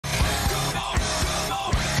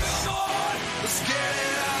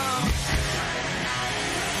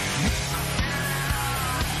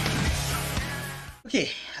Okay,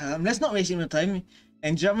 let's not waste any time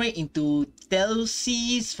and jump right into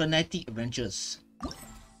Thelxie's Fanatic Adventures.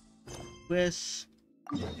 Press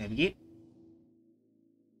navigate.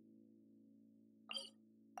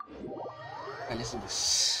 Alright, let's do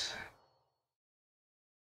this.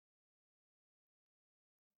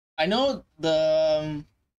 I know the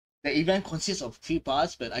event consists of 3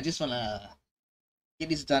 parts, but I just wanna get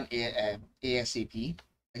this done ASAP.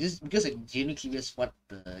 Because I'm genuinely curious what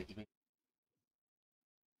the event.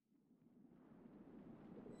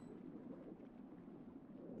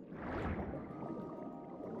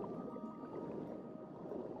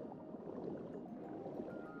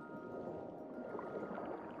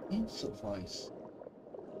 So far is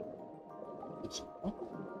good so far.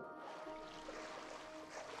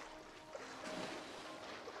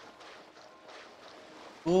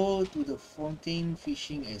 Go to the fountain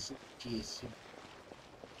fishing as GSU.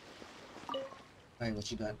 Alright, what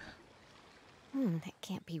you got? That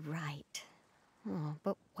can't be right. Oh,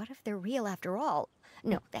 but what if they're real after all?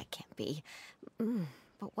 No, that can't be.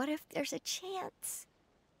 But what if there's a chance?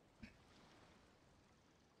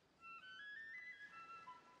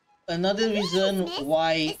 Another reason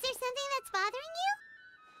why. Is there something that's bothering you?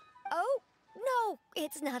 Oh, no,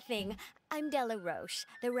 it's nothing. I'm Della Roche,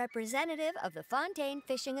 the representative of the Fontaine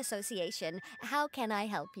Fishing Association. How can I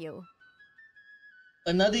help you?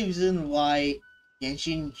 Another reason why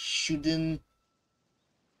Genshin shouldn't,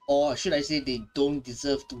 or should I say they don't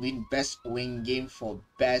deserve to win Best Owing Game for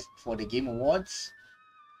the Game Awards.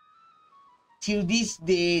 Till this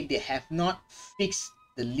day, they have not fixed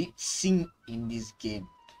the lip sync in this game.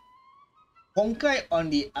 Honkai, on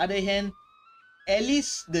the other hand, at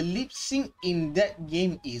least the lip sync in that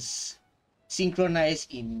game is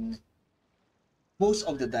synchronized in most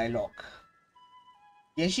of the dialogue.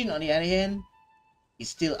 Genshin, on the other hand, is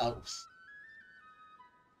still out.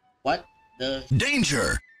 What the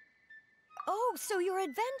danger? Oh, so you're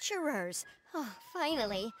adventurers. Oh,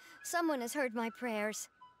 finally, someone has heard my prayers.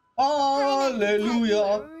 Hallelujah!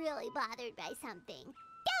 You're really bothered by something.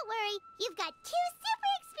 Don't worry, you've got 2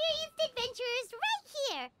 super experienced adventurers right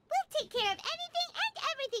here. We'll take care of anything and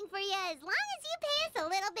everything for you as long as you pay us a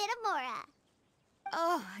little bit of mora.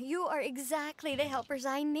 Oh, you are exactly the helpers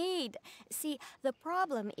I need. See, the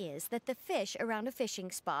problem is that the fish around a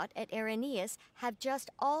fishing spot at Araneus have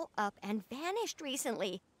just all up and vanished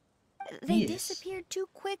recently. They disappeared too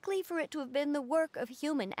quickly for it to have been the work of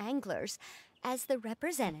human anglers. As the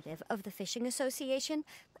representative of the Fishing Association,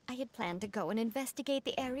 I had planned to go and investigate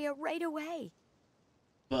the area right away.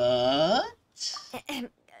 But?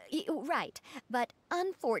 Right, but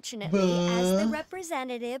unfortunately, as the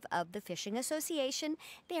representative of the Fishing Association,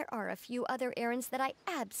 there are a few other errands that I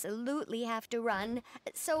absolutely have to run.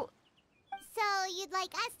 So you'd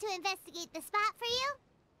like us to investigate the spot for you?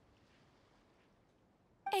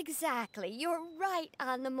 Exactly, you're right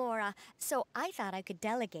on the Mora. So I thought I could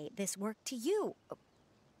delegate this work to you.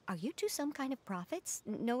 Are you two some kind of prophets,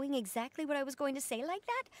 knowing exactly what I was going to say like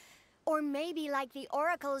that? Or maybe like the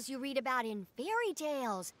oracles you read about in fairy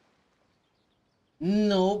tales?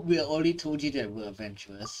 No, we already told you that we're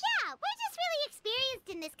adventurers. Yeah, we're just really experienced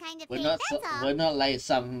in this kind of thing, That's all. We're not like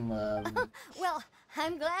some... well,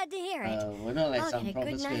 I'm glad to hear it. We're not like I'll some get a good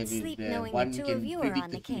prophets night's sleep where knowing one the two can of you are predict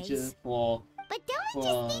on the the future case. for... But don't we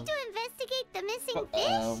just need to investigate the missing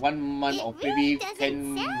fish? 1 month It or really maybe doesn't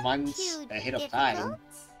 10 sound months too ahead of difficult. time.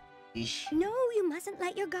 Ish. No, you mustn't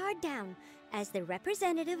let your guard down. As the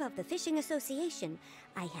representative of the Fishing Association,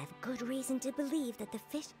 I have good reason to believe that the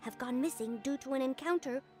fish have gone missing due to an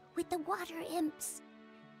encounter with the water imps.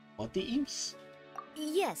 What the imps?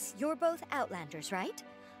 Yes, you're both Outlanders, right?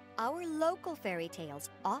 Our local fairy tales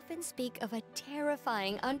often speak of a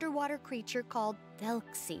terrifying underwater creature called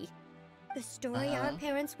Thelxie. The story our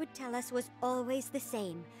parents would tell us was always the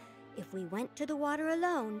same. If we went to the water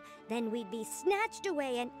alone, then we'd be snatched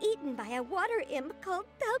away and eaten by a water imp called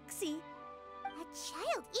Thelxie. A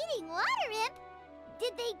child-eating water imp?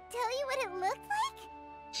 Did they tell you what it looked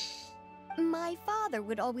like? My father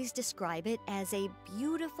would always describe it as a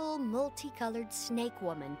beautiful, multicolored snake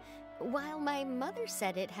woman, while my mother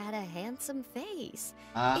said it had a handsome face.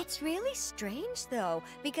 It's really strange, though,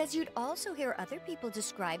 because you'd also hear other people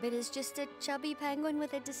describe it as just a chubby penguin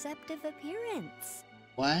with a deceptive appearance.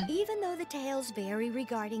 What? Even though the tales vary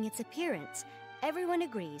regarding its appearance, everyone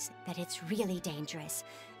agrees that it's really dangerous.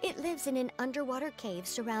 It lives in an underwater cave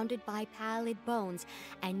surrounded by pallid bones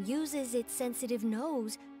and uses its sensitive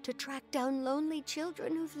nose to track down lonely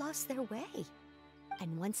children who've lost their way.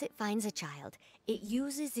 And once it finds a child, it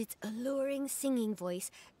uses its alluring singing voice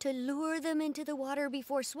to lure them into the water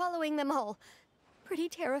before swallowing them all. Pretty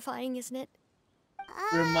terrifying, isn't it?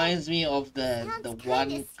 reminds me of the sounds one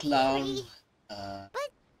kinda clown scary.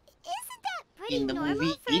 But isn't that pretty in the normal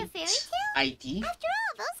movie for a fairy It. tale? IT. After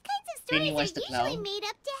all, those kinds of stories Pennywise are the usually clown. made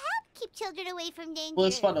up to help keep children away from danger.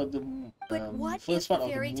 First part of the But what first if the part of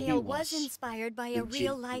the fairy movie tale was was inspired by a the Jade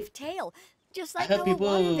real-life tale? Just I like heard how a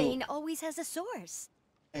water people vein always has a source.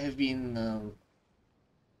 have been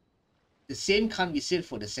the same can't be said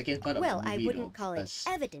for the second part of Well, the I movie though, wouldn't call it because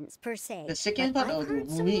evidence per se, the second but part I've of the heard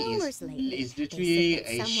some movie rumors lately. is They literally said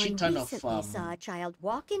that a shit someone ton of recently saw a child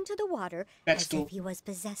walk into the water as backstory, if he was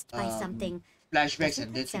possessed by something. flashbacks, Doesn't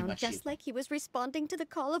and that that's pretty sound much just it. like he was responding to the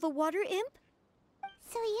call of a water imp?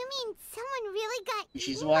 So you mean someone really got Which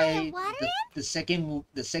is eaten by a why water the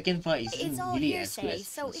second part It's isn't all really as good hearsay, as the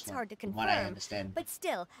so first it's one, hard to from what I confirm. understand. But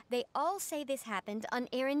still, they all say this happened on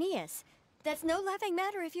Irenaeus. That's no laughing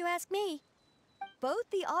matter if you ask me. Both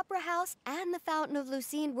the Opera House and the Fountain of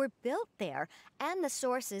Lucine were built there, and the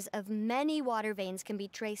sources of many water veins can be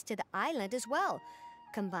traced to the island as well.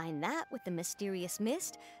 Combine that with the mysterious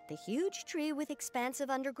mist, the huge tree with expansive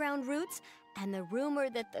underground roots, and the rumor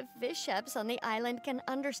that the fish ships on the island can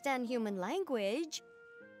understand human language.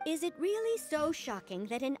 Is it really so shocking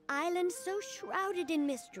that an island so shrouded in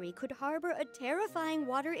mystery could harbor a terrifying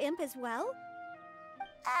water imp as well?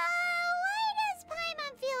 Why does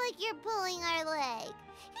Paimon feel like you're pulling our leg?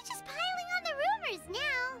 You're just piling on the rumors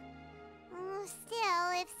now.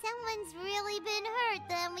 Still, if someone's really been hurt,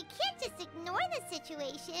 then we can't just ignore the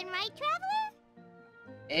situation, right, Traveler?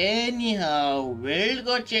 Anyhow, we'll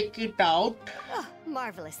go check it out. Oh,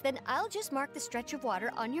 marvelous. Then I'll just mark the stretch of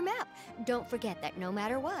water on your map. Don't forget that no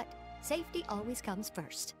matter what, safety always comes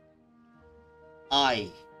first.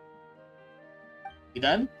 Aye. You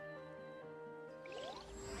done?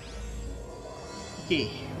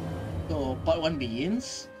 Okay, so part 1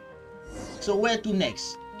 begins. So where to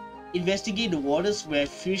next? Investigate the waters where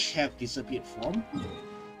fish have disappeared from.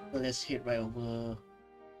 So let's head right over.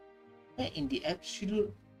 Where in the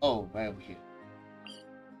absolute... Oh, right over here.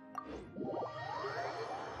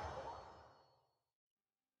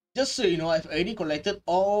 Just so you know, I've already collected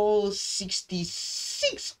all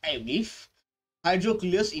 66, I believe,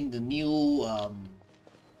 hydroculus in the new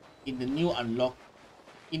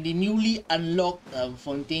newly unlocked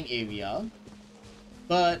Fontaine area.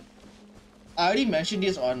 But I already mentioned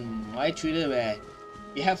this on my Twitter where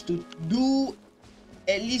you have to do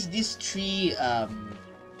at least these three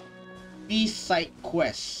side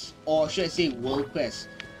quests, or should I say world quests,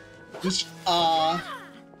 which are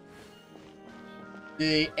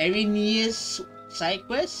the Irenaeus side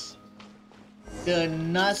quest, the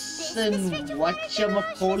Nasan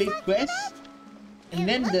whatchamacallit quest, and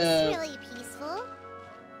then the really peaceful.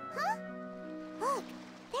 Huh? Look,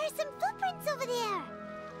 there's some footprints over there.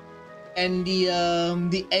 and the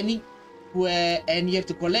and you have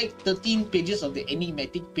to collect 13 pages of the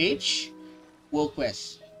enigmatic page world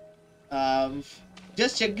quest.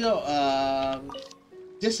 Just check it out.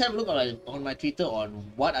 Just have a look on my Twitter on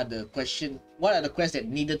what are the quests that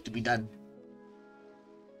needed to be done.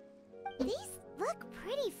 These look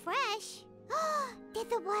pretty fresh. Did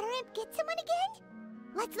the water imp get someone again?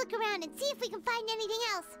 Let's look around and see if we can find anything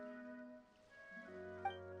else.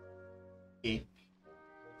 Okay.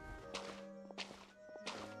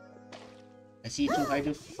 I see two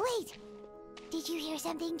hydro. Wait! Did you hear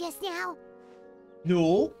something just now?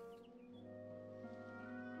 No.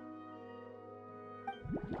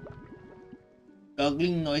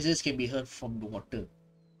 Gurgling noises can be heard from the water.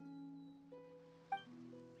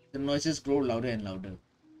 The noises grow louder and louder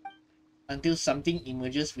until something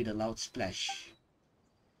emerges with a loud splash.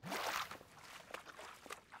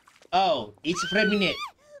 Oh, it's Freminate.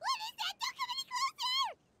 What is that? Don't come any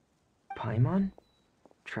closer! Paimon?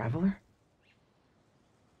 Traveler?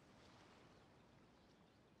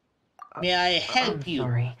 May I help I'm you?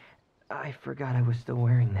 sorry. I forgot I was still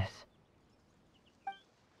wearing this.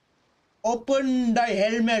 Open thy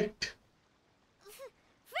helmet.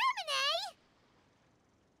 Fremine!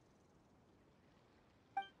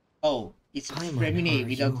 Oh, it's Paimon, Freminate are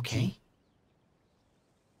without you okay? key.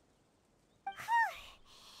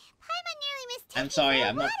 Paimon nearly mistook I'm you sorry, for a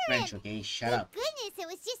I'm not water French, imp. okay? Shut Thank up. goodness it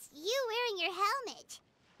was just you wearing your helmet.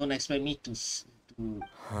 Don't expect me to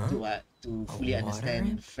Huh? fully water understand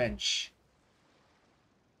imp? French.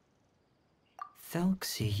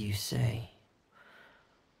 Thelxie, you say?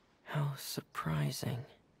 How surprising.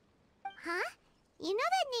 Huh? You know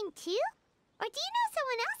that name too? Or do you know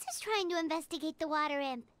someone else who's trying to investigate the water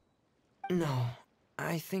imp? No,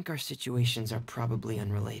 I think our situations are probably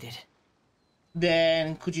unrelated.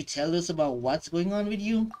 Then could you tell us about what's going on with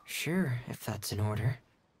you? Sure, if that's in order.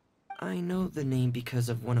 I know the name because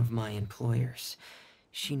of one of my employers.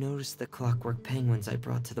 She noticed the clockwork penguins I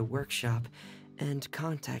brought to the workshop and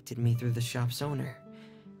contacted me through the shop's owner.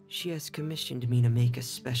 She has commissioned me to make a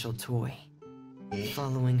special toy.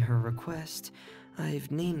 Following her request,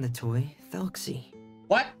 I've named the toy Thelxie.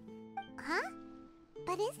 What? Huh?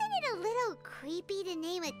 But isn't it a little creepy to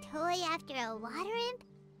name a toy after a water imp?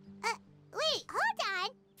 Wait, hold on!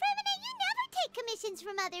 Fremine, you never take commissions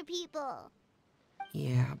from other people!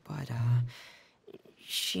 Yeah, but,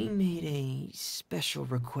 she made a special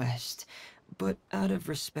request, but out of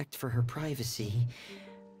respect for her privacy,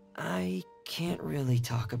 I can't really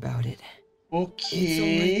talk about it. It's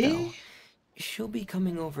alright, though. She'll be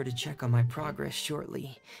coming over to check on my progress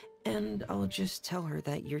shortly, and I'll just tell her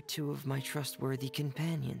that you're two of my trustworthy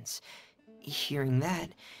companions. Hearing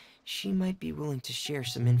that, she might be willing to share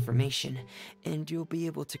some information, and you'll be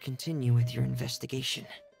able to continue with your investigation.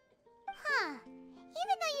 Huh.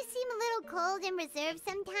 Even though you seem a little cold and reserved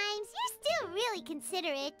sometimes, you're still really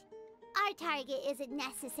considerate. Our target isn't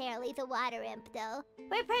necessarily the water imp, though.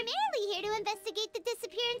 We're primarily here to investigate the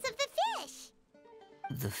disappearance of the fish.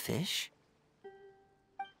 The fish?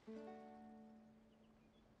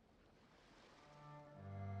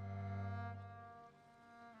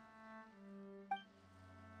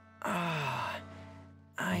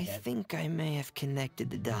 I think I may have connected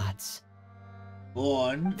the dots. Go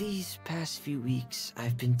on. These past few weeks,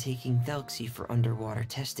 I've been taking Thelxie for underwater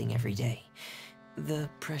testing every day. The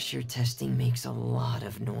pressure testing makes a lot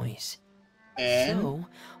of noise. And? So,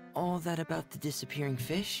 all that about the disappearing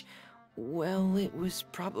fish? Well, it was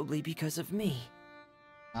probably because of me.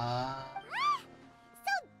 So that's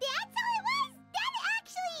all it was? That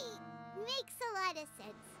actually makes a lot of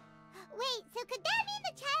sense. Wait, so could that mean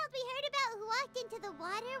the child we heard about who walked into the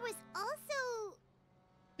water was also...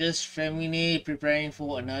 Just Femini preparing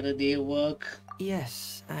for another day of work?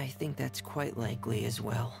 Yes, I think that's quite likely as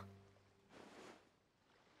well.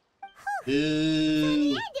 So in the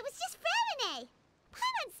end, it was just Fremine.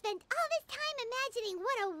 Paimon spent all this time imagining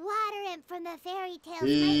what a water imp from the fairy tales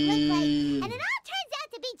might look like, and it all turns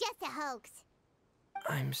out to be just a hoax.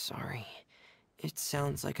 I'm sorry. It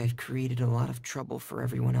sounds like I've created a lot of trouble for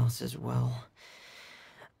everyone else as well.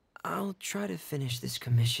 I'll try to finish this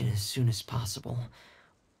commission as soon as possible.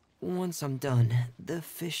 Once I'm done, the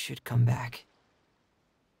fish should come back.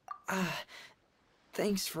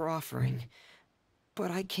 Thanks for offering, but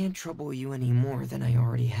I can't trouble you any more than I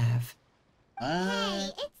already have. Hey,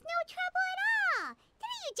 it's no trouble at all.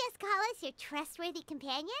 Didn't you just call us your trustworthy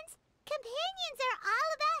companions? Companions are all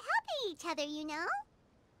about helping each other, you know?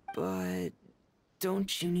 But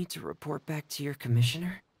don't you need to report back to your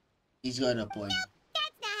commissioner? He's got a point. Nope,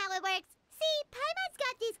 that's not how it works. See, Paimon's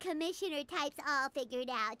got these commissioner types all figured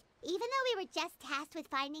out, even though we were just tasked with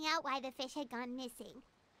finding out why the fish had gone missing.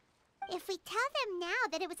 If we tell them now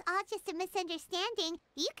that it was all just a misunderstanding,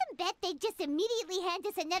 you can bet they'd just immediately hand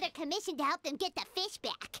us another commission to help them get the fish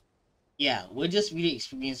back. Yeah, we're just really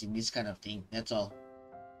experienced in this kind of thing, that's all.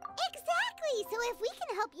 Exactly! So if we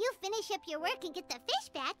can help you finish up your work and get the fish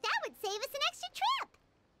back, that would save us an extra trip!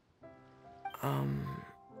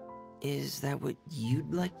 Is that what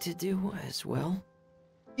you'd like to do as well?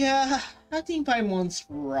 Yeah, I think Paimon's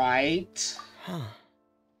right. Huh.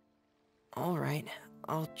 Alright,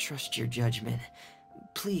 I'll trust your judgment.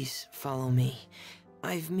 Please follow me.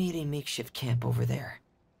 I've made a makeshift camp over there.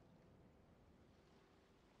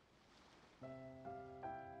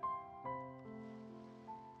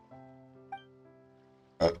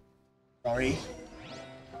 Sorry.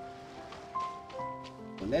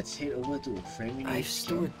 Well, let's head over to Fremine. I've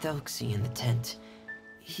stored Thelxie in the tent.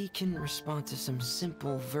 He can respond to some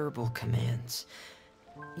simple verbal commands.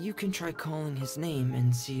 You can try calling his name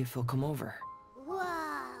and see if he'll come over.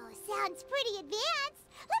 Whoa, sounds pretty advanced.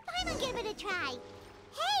 Let Paimon give it a try.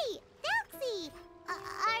 Hey, Thelxie,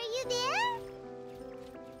 are you there?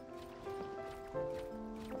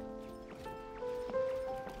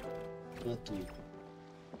 Go to...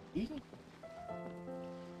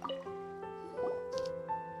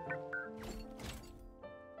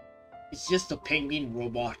 It's just a penguin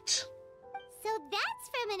robot. So that's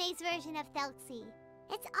Fremine's version of Thelxie.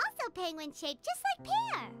 It's also penguin-shaped, just like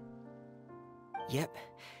Pear. Yep.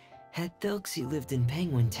 Had Thelxie lived in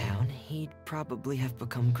Penguin Town, he'd probably have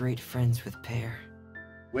become great friends with Pear.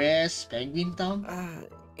 Where's Penguin Town?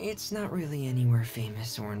 It's not really anywhere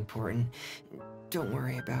famous or important. Don't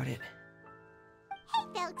worry about it. Hey,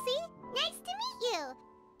 Thelxie. Nice to meet you.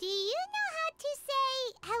 Do you know how to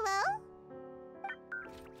say hello?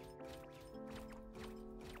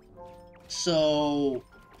 So,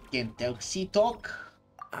 can Thelxie talk?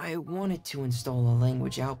 I wanted to install a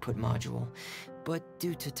language output module, but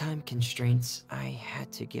due to time constraints, I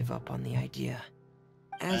had to give up on the idea.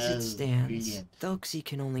 As it stands, brilliant. Thelxie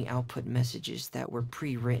can only output messages that were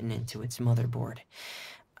pre-written into its motherboard.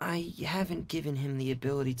 I haven't given him the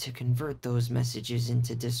ability to convert those messages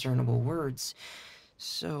into discernible words,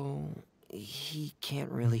 so he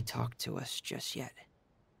can't really talk to us just yet.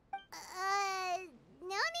 No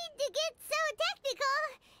need to get so technical.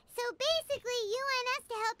 So basically, you want us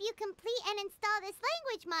to help you complete and install this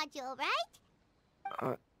language module,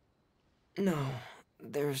 right? No,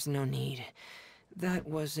 there's no need. That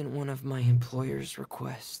wasn't one of my employer's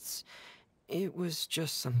requests. It was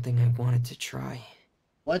just something I wanted to try.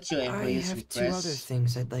 What's your I employer's have request? 2 other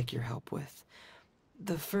things I'd like your help with.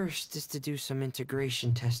 The first is to do some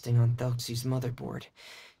integration testing on Thelxie's motherboard,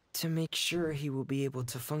 to make sure he will be able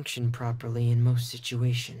to function properly in most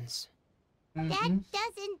situations. That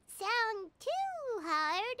doesn't sound too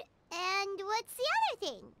hard. And what's the other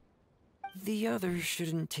thing? The other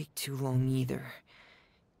shouldn't take too long either.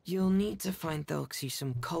 You'll need to find Thelxie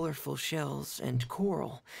some colorful shells and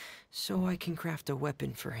coral, so I can craft a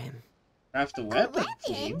weapon for him. Craft a A weapon, weapon?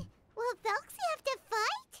 team. Will Thelxie have to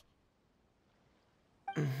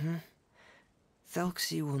fight?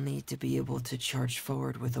 Thelxie will need to be able to charge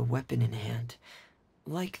forward with a weapon in hand,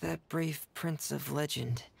 like that brave prince of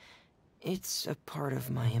legend. It's a part of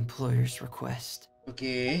my employer's request.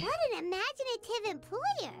 Okay. What an imaginative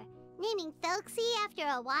employer! Naming Thelxie after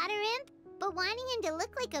a water imp, but wanting him to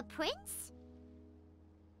look like a prince?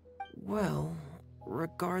 Well,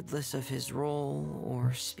 regardless of his role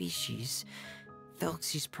or species,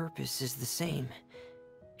 Thelxie's purpose is the same.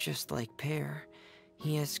 Just like Pear,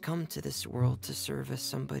 he has come to this world to serve as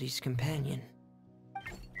somebody's companion.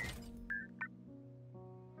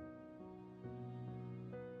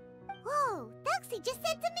 Whoa, Thelxie just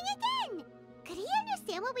said something again! Could he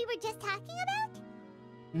understand what we were just talking about?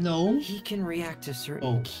 No. He can react to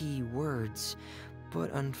certain key words, but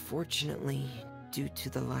unfortunately, due to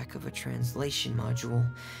the lack of a translation module,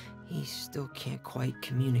 he still can't quite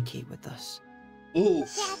communicate with us.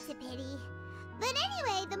 Oof. That's a pity. But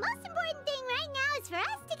anyway, the most important thing right now is for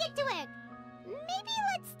us to get to work. Maybe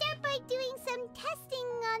let's start by doing some testing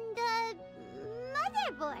on the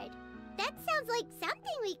motherboard. That sounds like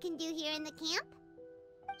something we can do here in the camp.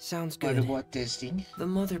 Sounds good. Motherboard testing. The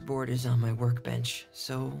motherboard is on my workbench,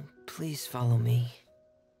 so please follow me.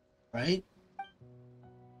 Right?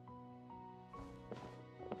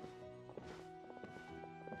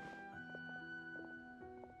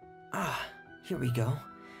 Ah, here we go.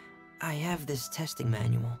 I have this testing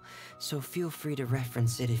manual, so feel free to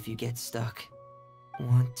reference it if you get stuck.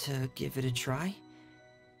 Want to give it a try?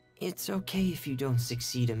 It's okay if you don't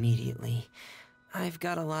succeed immediately. I've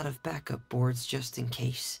got a lot of backup boards just in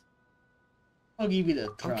case. I'll give it a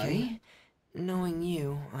try. Okay. Knowing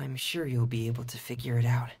you, I'm sure you'll be able to figure it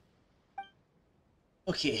out.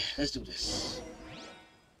 Okay, let's do this.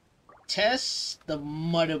 Test the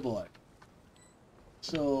motherboard.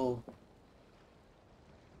 So,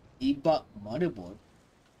 debug motherboard.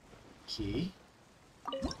 Okay.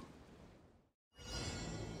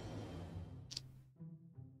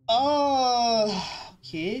 Oh,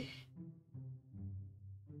 okay.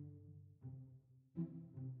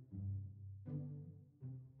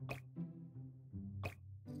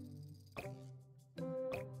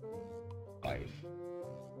 Five.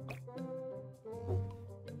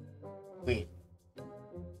 Wait.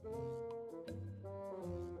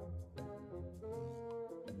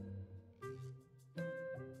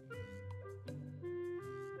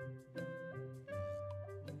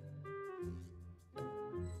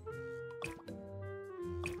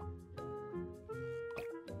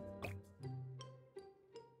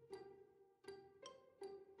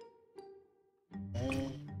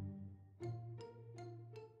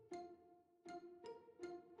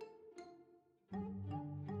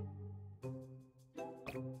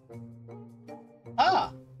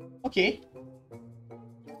 Ah, okay.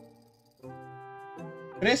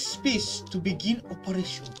 Press space to begin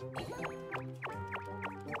operation.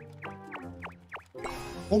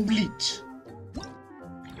 Complete.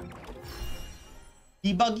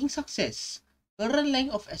 Debugging success. Current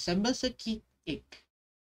length of assemble circuit 8.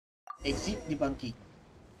 Exit debugging.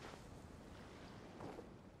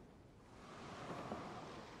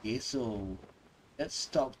 Okay, so let's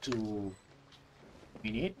stop to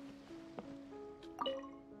minute.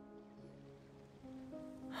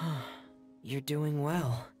 You're doing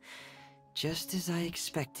well. Just as I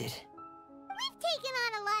expected. We've taken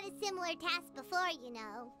on a lot of similar tasks before, you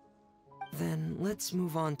know. Then let's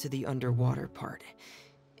move on to the underwater part.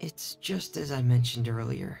 It's just as I mentioned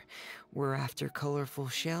earlier. We're after colorful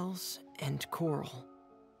shells and coral.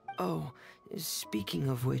 Oh, speaking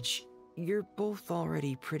of which, You're both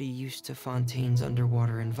already pretty used to Fontaine's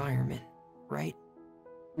underwater environment, right?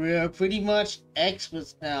 We're pretty much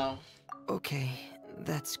experts now. Okay,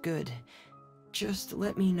 that's good. Just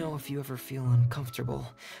let me know if you ever feel uncomfortable.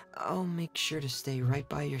 I'll make sure to stay right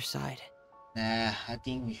by your side. Nah, I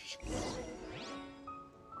think we should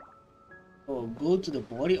go to the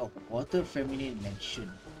body of water feminine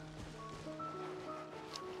mansion.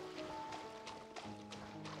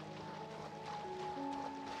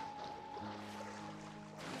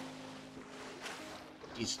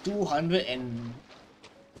 It's 200 and...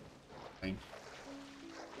 Fine.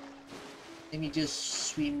 Let me just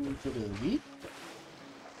swim to the bit.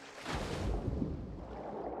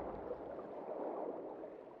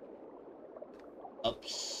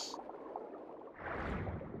 Oops.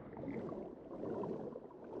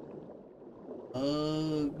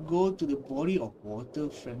 Go to the body of water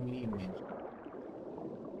friendly mansion.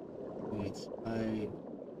 Wait,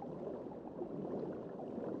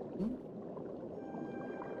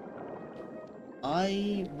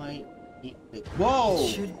 I might need the... Whoa! It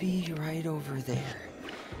should be right over there.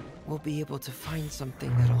 We'll be able to find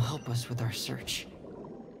something that'll help us with our search.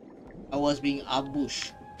 I was being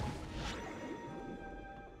ambushed.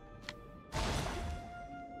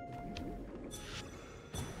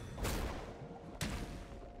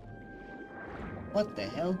 What the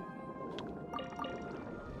hell?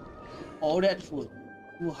 All that food.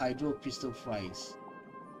 2 hydro crystal fries.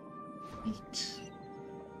 Eat.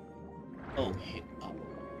 Oh, head up.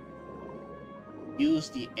 Use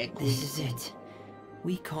the echoing... This is it.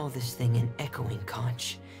 We call this thing an echoing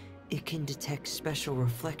conch. It can detect special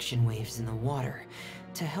reflection waves in the water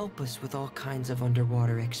to help us with all kinds of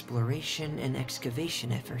underwater exploration and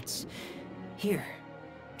excavation efforts. Here,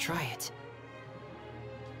 try it.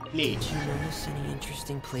 Play. Did you notice any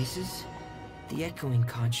interesting places? The echoing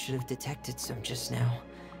conch should have detected some just now.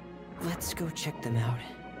 Let's go check them out.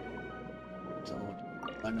 So,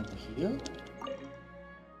 one over here.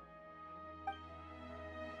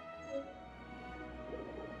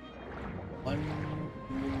 One,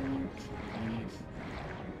 two, three,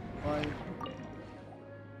 5.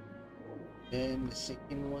 Then the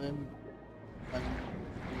second one. One,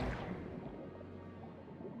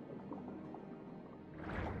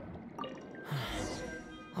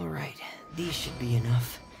 Alright, these should be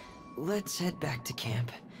enough. Let's head back to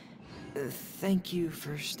camp. Thank you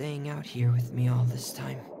for staying out here with me all this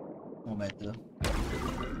time. no matter.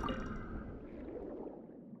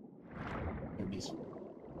 Maybe this one.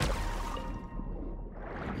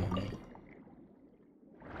 Okay.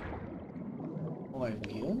 Over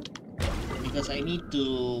here. Because I need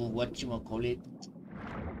to whatchamacallit,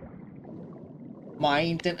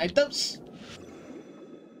 mine 10 items.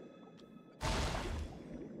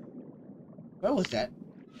 Where was that?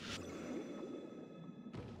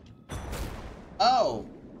 Oh!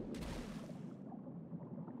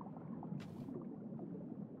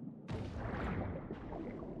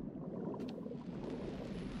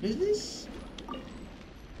 Is this?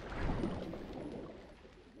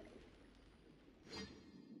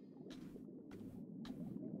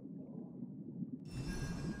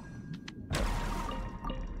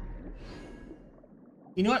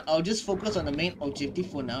 You know what? I'll just focus on the main objective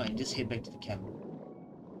for now and just head back to the camp.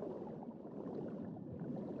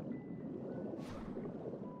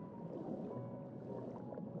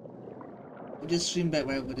 I'll just swim back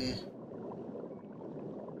right over there.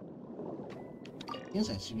 Yes,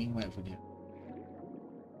 I'm swimming right over there.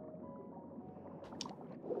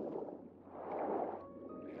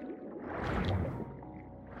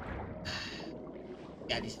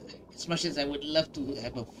 Yeah, this, as much as I would love to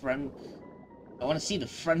have a front, I want to see the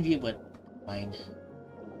front view, but fine.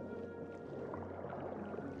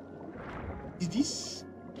 Is this?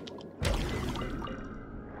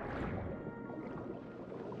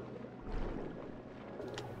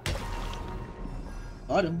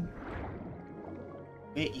 Bottom.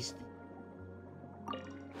 Where is the...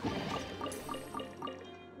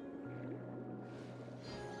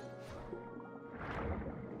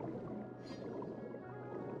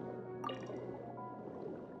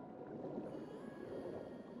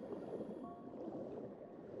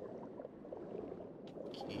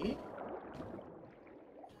 Okay.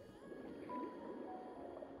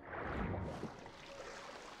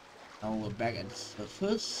 Now we're back at the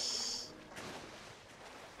surface.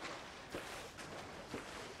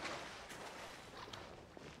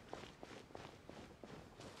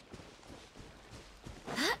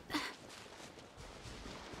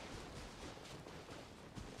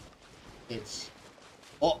 It's...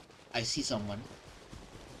 Oh, I see someone.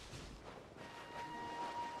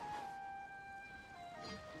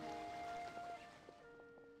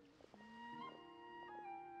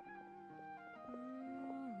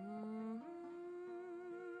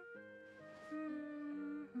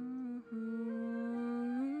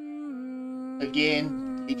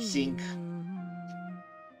 Again, lip sync.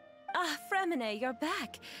 Ah, Fremine, you're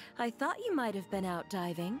back. I thought you might have been out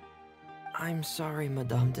diving. I'm sorry,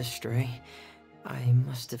 Madame d'Estrée. I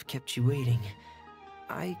must have kept you waiting.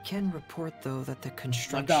 I can report, though, that the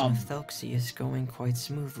construction of Thelxie is going quite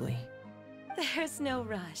smoothly. There's no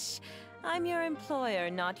rush. I'm your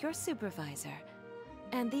employer, not your supervisor.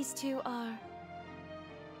 And these two are...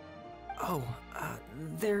 Oh,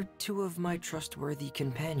 they're two of my trustworthy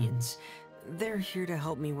companions. They're here to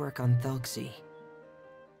help me work on Thelxie.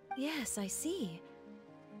 Yes, I see.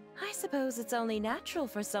 I suppose it's only natural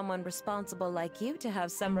for someone responsible like you to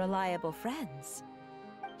have some reliable friends.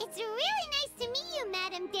 It's really nice to meet you,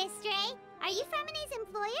 Madame d'Estrée. Are you Fremine's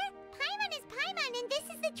employer? Paimon is Paimon, and this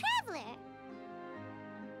is the Traveler.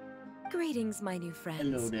 Greetings, my new friends.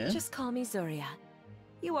 Hello there. Just call me Zuria.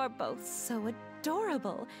 You are both so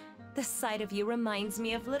adorable. The sight of you reminds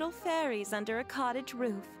me of little fairies under a cottage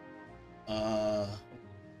roof. Oh,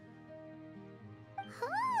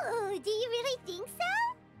 do you really think so?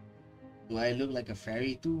 Do I look like a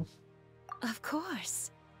fairy too? Of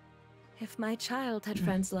course. If my child had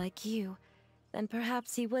friends like you, then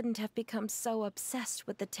perhaps he wouldn't have become so obsessed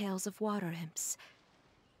with the tales of water imps.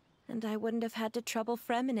 And I wouldn't have had to trouble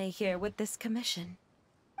Fremine here with this commission.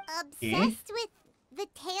 Obsessed with the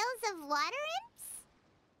tales of water imps?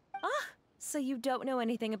 Ah, so you don't know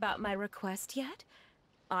anything about my request yet?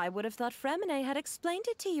 I would have thought Fremine had explained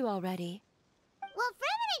it to you already. Well,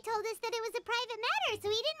 Fremine told us that it was a private matter, so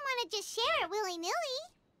he didn't want to just share it willy-nilly.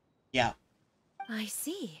 Yeah. I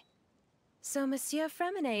see. So Monsieur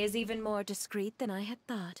Fremine is even more discreet than I had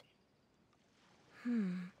thought.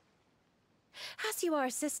 As you are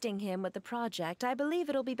assisting him with the project, I believe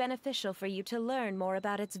it'll be beneficial for you to learn more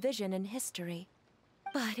about its vision and history.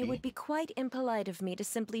 But it would be quite impolite of me to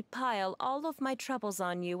simply pile all of my troubles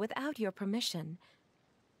on you without your permission.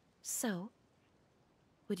 So,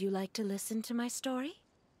 would you like to listen to my story?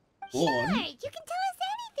 Go Sure, on. you can tell us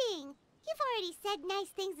anything. You've already said nice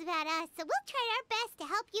things about us, so we'll try our best to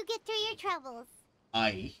help you get through your troubles.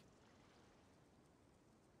 Aye.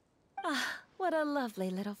 Ah, what a lovely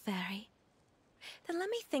little fairy. Then let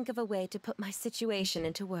me think of a way to put my situation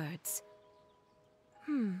into words.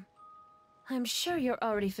 I'm sure you're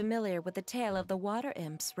already familiar with the tale of the water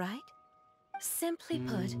imps, right? Simply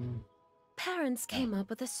put, parents came up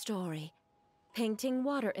with a story, painting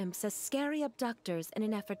water imps as scary abductors in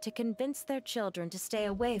an effort to convince their children to stay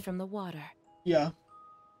away from the water. Yeah.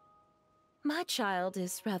 My child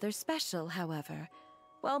is rather special, however.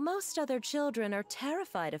 While most other children are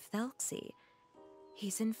terrified of Thelxie,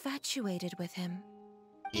 he's infatuated with him.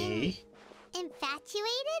 Eh?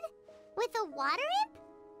 Infatuated? With a water imp?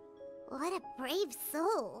 What a brave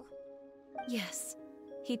soul. Yes,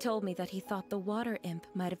 he told me that he thought the water imp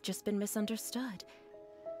might have just been misunderstood.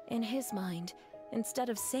 In his mind, instead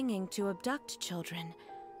of singing to abduct children,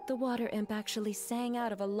 the water imp actually sang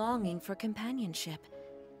out of a longing for companionship.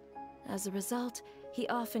 As a result, he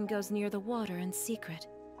often goes near the water in secret.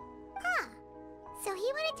 Huh. So he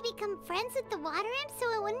wanted to become friends with the water imp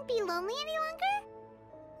so it wouldn't be lonely any longer?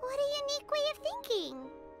 What a unique way of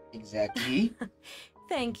thinking. Exactly.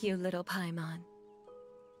 Thank you, little Paimon.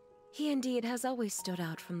 He indeed has always stood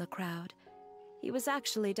out from the crowd. He was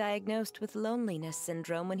actually diagnosed with loneliness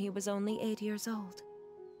syndrome when he was only 8 years old.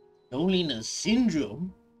 Loneliness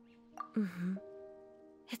syndrome?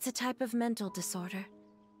 It's a type of mental disorder.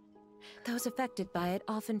 Those affected by it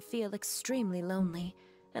often feel extremely lonely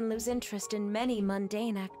and lose interest in many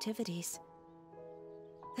mundane activities.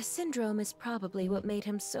 The syndrome is probably what made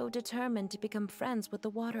him so determined to become friends with the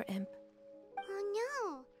water imp.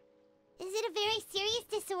 Oh no. Is it a very serious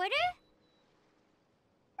disorder?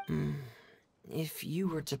 If you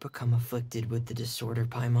were to become afflicted with the disorder,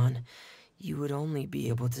 Paimon, you would only be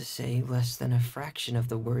able to say less than a fraction of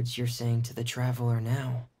the words you're saying to the Traveler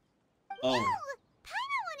now. Oh. No!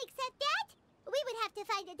 Paimon won't accept that! We would have to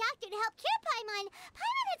find a doctor to help cure Paimon.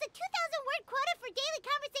 Paimon has a 2,000-word quota for daily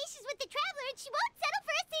conversations with the Traveler, and she won't settle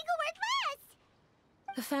for a single word less!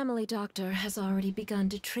 The family doctor has already begun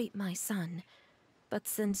to treat my son, but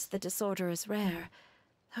since the disorder is rare,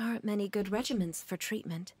 there aren't many good regimens for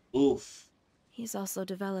treatment. Oof. He's also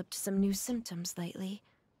developed some new symptoms lately,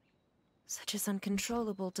 such as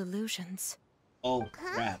uncontrollable delusions. Oh,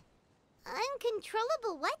 crap.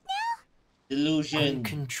 Uncontrollable what now? Delusion.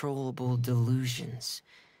 Uncontrollable delusions.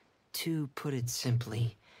 To put it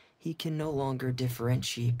simply, he can no longer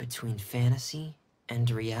differentiate between fantasy and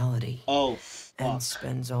reality. Oh, And fuck.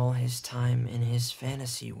 spends all his time in his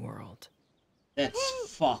fantasy world. That's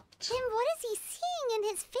fucked. Then what is he seeing in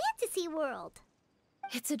his fantasy world?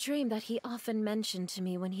 It's a dream that he often mentioned to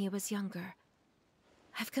me when he was younger.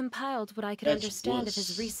 I've compiled what I could That's understand of his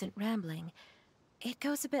worse. recent rambling. It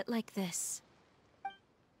goes a bit like this.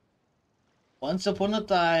 Once upon a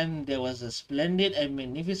time, there was a splendid and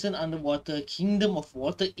magnificent underwater kingdom of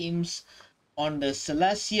water imps on the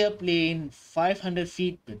Thelxie plain 500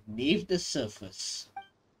 feet beneath the surface.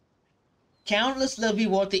 Countless lovely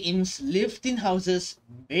water imps lived in houses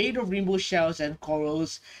made of rainbow shells and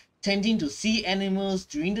corals, tending to sea animals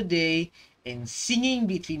during the day and singing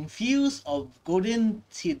between fields of golden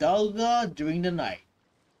tidalga during the night.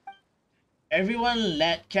 Everyone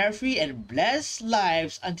led carefree and blessed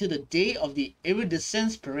lives until the day of the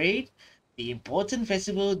Iridescence Parade, the important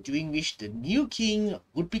festival during which the new king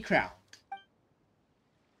would be crowned.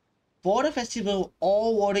 For the festival,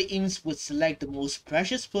 all water imps would select the most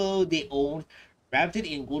precious pearl they owned, wrapped it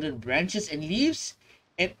in golden branches and leaves,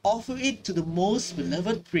 and offer it to the most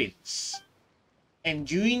beloved prince. And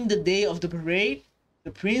during the day of the parade,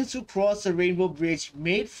 the prince would cross the rainbow bridge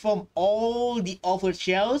made from all the offered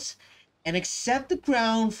shells and accept the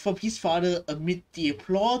crown from his father amid the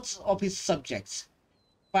applause of his subjects.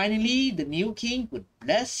 Finally, the new king would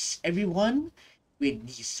bless everyone with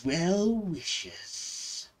these well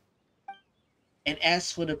wishes. And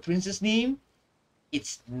as for the prince's name,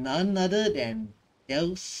 it's none other than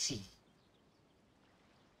Thelxie.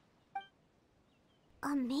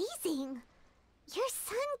 Amazing! Your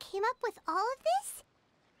son came up with all of this?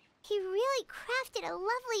 He really crafted a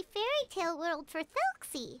lovely fairy tale world for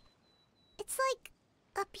Thelxie. It's like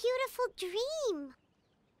a beautiful dream.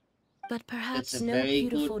 But It's perhaps a no very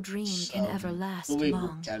beautiful good dream can ever last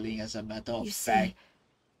long. storytelling, as a matter of You fact. see,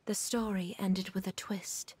 the story ended with a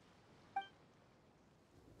twist.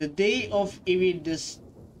 The day of Iridescence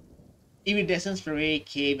Parade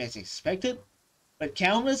came as expected, but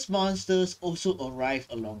countless monsters also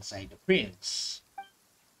arrived alongside the prince.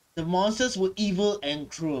 The monsters were evil and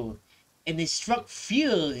cruel, and they struck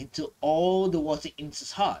fear into all the water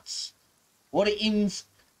imps' hearts. Water imps,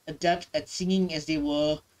 adept at singing as they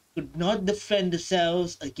were, could not defend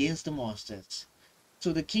themselves against the monsters.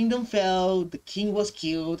 So the kingdom fell, the king was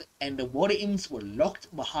killed, and the water imps were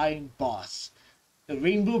locked behind bars. The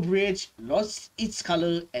rainbow bridge lost its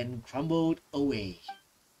color and crumbled away.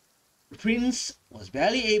 The prince was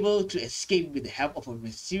barely able to escape with the help of a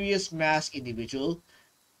mysterious masked individual,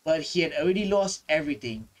 but he had already lost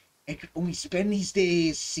everything and could only spend his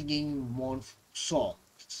days singing mournful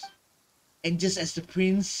songs. And just as the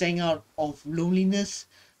prince sang out of loneliness,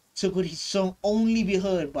 so could his song only be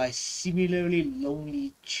heard by similarly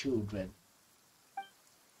lonely children.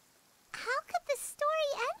 How could the story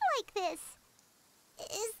end like this?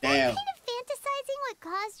 Is that Damn. kind of fantasizing what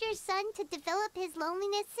caused your son to develop his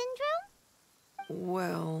loneliness syndrome?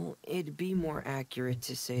 Well, it'd be more accurate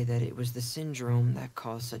to say that it was the syndrome that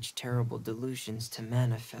caused such terrible delusions to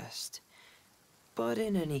manifest. But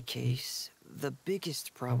in any case, the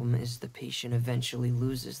biggest problem is the patient eventually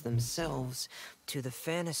loses themselves to the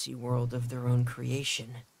fantasy world of their own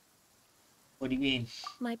creation. What do you mean?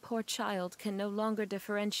 My poor child can no longer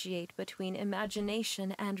differentiate between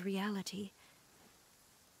imagination and reality.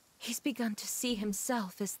 He's begun to see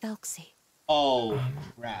himself as Thelxie. Oh,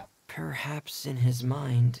 crap. Perhaps in his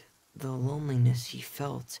mind, the loneliness he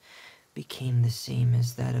felt became the same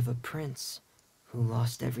as that of a prince who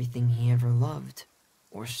lost everything he ever loved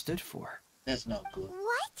or stood for. That's not good.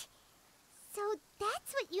 What? So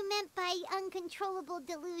that's what you meant by uncontrollable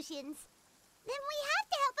delusions. Then we have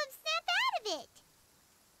to help him snap out of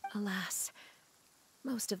it. Alas,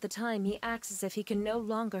 most of the time he acts as if he can no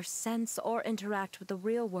longer sense or interact with the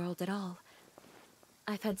real world at all.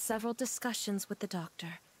 I've had several discussions with the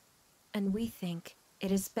doctor, and we think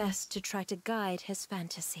it is best to try to guide his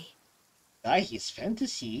fantasy. Guy, his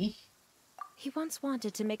fantasy? He once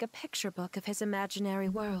wanted to make a picture book of his imaginary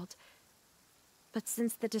world, but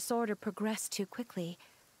since the disorder progressed too quickly,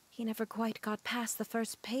 he never quite got past the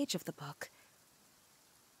first page of the book.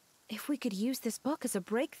 If we could use this book as a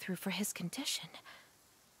breakthrough for his condition...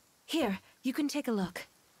 Here, you can take a look.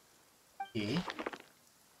 Okay.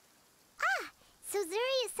 So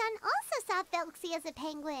Zuri's son also saw Thelxie as a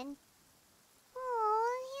penguin.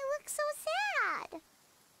 Oh, he looks so sad.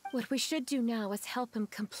 What we should do now is help him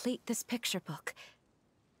complete this picture book.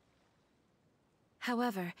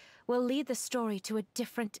 However, we'll lead the story to a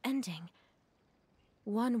different ending.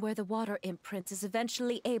 One where the Water Imp Prince is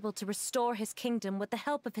eventually able to restore his kingdom with the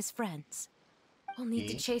help of his friends. We'll need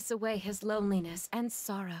to chase away his loneliness and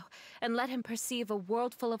sorrow, and let him perceive a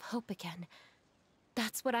world full of hope again.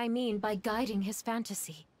 That's what I mean by guiding his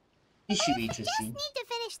fantasy. This should be Just interesting. need to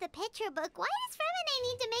finish the picture book. Why does Fremine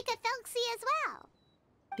need to make a Thelxie as well?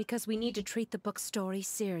 Because we need to treat the book's story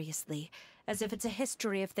seriously, as if it's a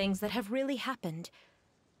history of things that have really happened.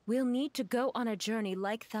 We'll need to go on a journey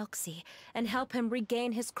like Thelxie and help him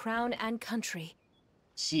regain his crown and country.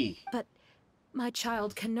 See. But my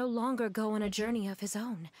child can no longer go on a journey of his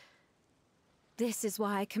own. This is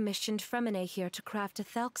why I commissioned Fremine here to craft a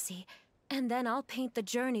Thelxie, and then I'll paint the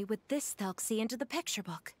journey with this Thelxie into the picture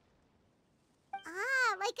book.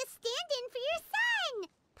 Ah, like a stand-in for your son!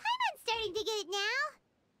 Paimon's starting to get it now.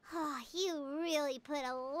 Oh, you really put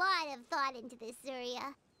a lot of thought into this,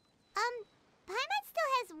 Zuria. Paimon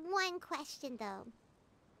still has one question, though.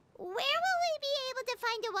 Where will we be able to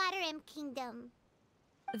find a Water Imp Kingdom?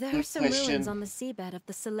 There are some ruins on the seabed of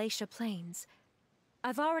the Salacia Plains.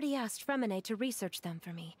 I've already asked Fremine to research them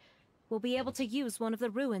for me. We'll be able to use one of the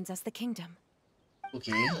ruins as the kingdom.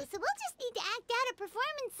 Okay. Oh, so we'll just need to act out a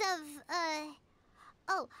performance of,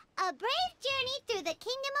 a brave journey through the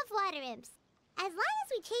Kingdom of Water Imps. As long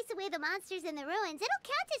as we chase away the monsters in the ruins, it'll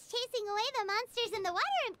count as chasing away the monsters in the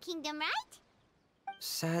Water Imp Kingdom, right?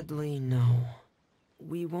 Sadly, no.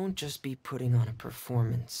 We won't just be putting on a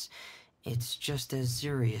performance. It's just as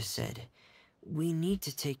Zuria said. We need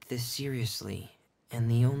to take this seriously. And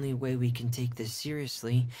the only way we can take this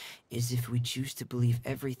seriously is if we choose to believe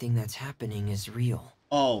everything that's happening is real.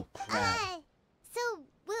 Oh, crap. So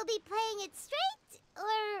we'll be playing it straight,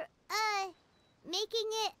 or, making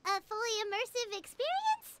it a fully immersive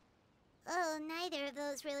experience? Oh, neither of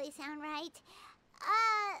those really sound right.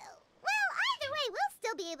 Well, either way, we'll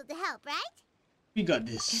still be able to help, right? We got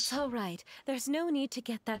this. It's all right. There's no need to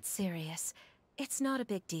get that serious. It's not a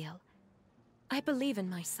big deal. I believe in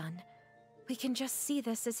my son. We can just see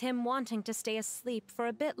this as him wanting to stay asleep for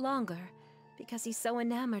a bit longer, because he's so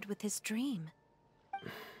enamored with his dream.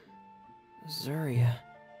 Zuria.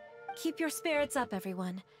 Keep your spirits up,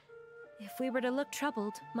 everyone. If we were to look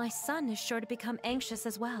troubled, my son is sure to become anxious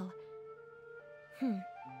as well.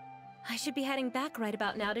 I should be heading back right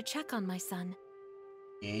about now to check on my son.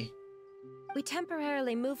 Okay. We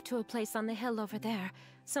temporarily moved to a place on the hill over there,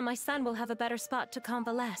 so my son will have a better spot to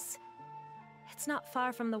convalesce. It's not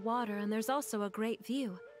far from the water, and there's also a great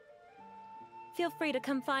view. Feel free to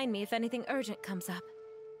come find me if anything urgent comes up.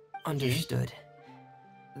 Understood.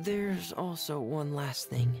 There's also one last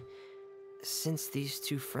thing. Since these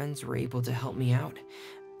two friends were able to help me out,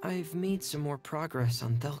 I've made some more progress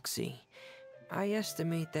on Thelxie. I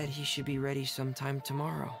estimate that he should be ready sometime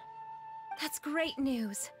tomorrow. That's great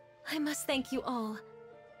news. I must thank you all.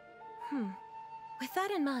 With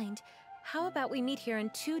that in mind, how about we meet here in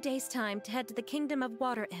 2 days' time to head to the Kingdom of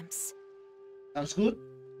Water Imps? Sounds good.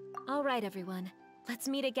 All right, everyone. Let's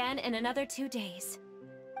meet again in another 2 days.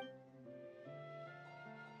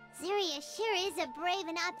 Zuria sure is a brave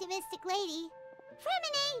and optimistic lady.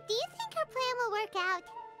 Fremine, do you think her plan will work out?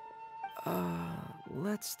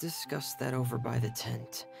 Let's discuss that over by the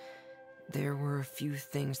tent. There were a few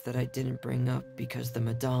things that I didn't bring up because the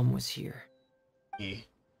Madame was here. Okay.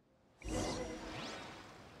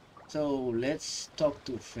 So let's talk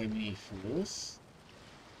to Fremine first.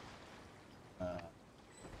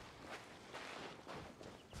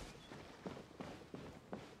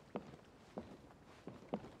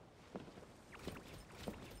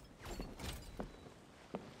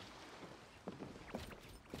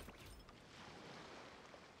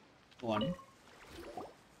 One.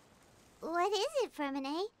 What is it,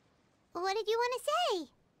 Fremine? What did you want to say?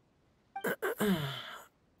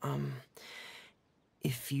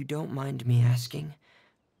 If you don't mind me asking,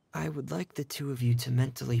 I would like the two of you to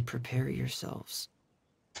mentally prepare yourselves.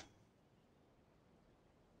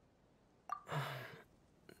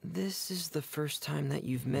 This is the first time that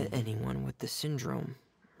you've met anyone with the syndrome,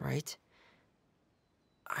 right?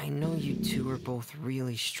 I know you two are both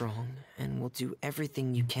really strong and will do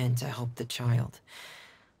everything you can to help the child.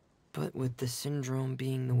 But with the syndrome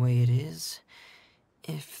being the way it is,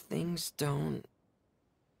 if things don't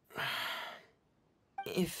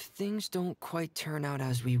quite turn out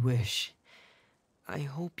as we wish, I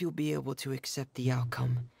hope you'll be able to accept the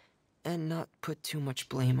outcome and not put too much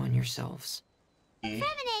blame on yourselves.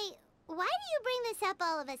 Fremine, why do you bring this up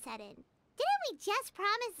all of a sudden? Didn't we just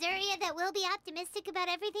promise Zuria that we'll be optimistic about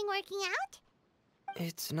everything working out?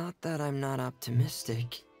 It's not that I'm not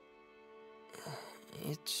optimistic.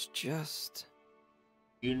 It's just...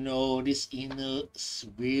 You know this inner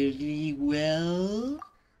really well?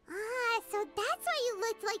 Ah, so that's why you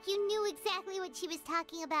looked like you knew exactly what she was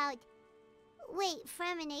talking about. Wait,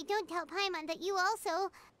 Fremine, don't tell Paimon that you also...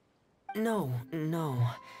 No.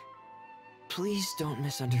 Please don't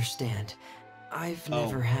misunderstand. I've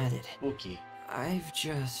never had it. Okay. I've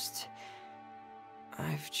just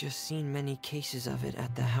seen many cases of it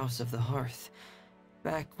at the House of the Hearth,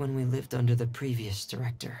 back when we lived under the previous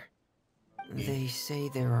director. They say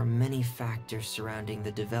there are many factors surrounding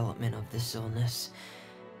the development of this illness.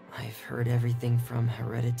 I've heard everything from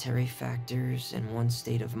hereditary factors and one's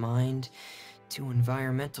state of mind, to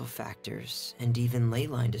environmental factors, and even ley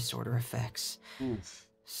line disorder effects. Oof.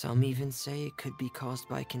 Some even say it could be caused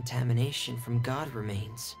by contamination from god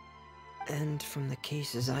remains. And from the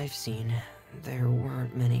cases I've seen, there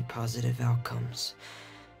weren't many positive outcomes.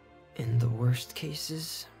 In the worst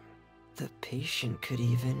cases, the patient could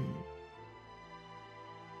even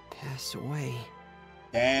pass away.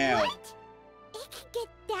 Damn. What? It could get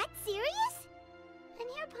that serious? And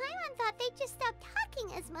here Paimon thought they'd just stop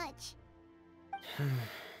talking as much.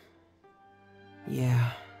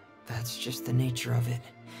 Yeah, that's just the nature of it.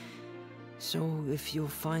 So if you'll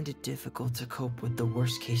find it difficult to cope with the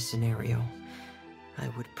worst case scenario, I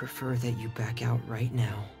would prefer that you back out right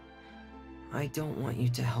now. I don't want you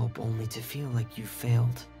to help only to feel like you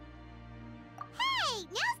failed. Hey,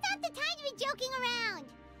 now's not the time to be joking around.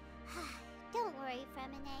 Don't worry,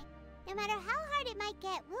 Fremine. No matter how hard it might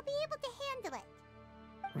get, we'll be able to handle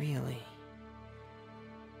it. Really?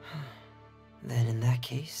 Then in that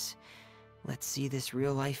case, let's see this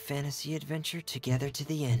real-life fantasy adventure together to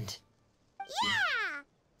the end. Yeah!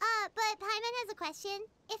 But Paimon has a question.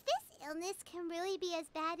 If this illness can really be as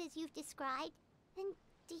bad as you've described, then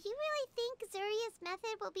do you really think Zuria's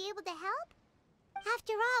method will be able to help?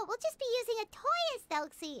 After all, we'll just be using a toy as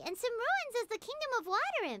Thelxie and some ruins as the Kingdom of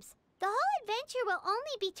Water Imps. The whole adventure will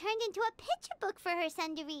only be turned into a picture book for her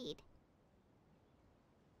son to read.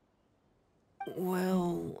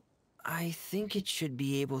 Well, I think it should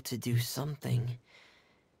be able to do something.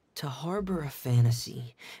 To harbor a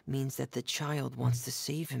fantasy means that the child wants to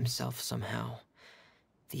save himself somehow.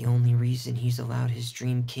 The only reason he's allowed his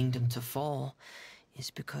dream kingdom to fall is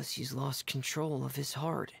because he's lost control of his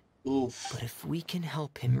heart. Oof. But if we can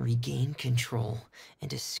help him regain control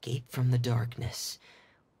and escape from the darkness,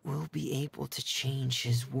 we'll be able to change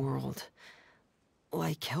his world.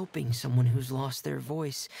 Like helping someone who's lost their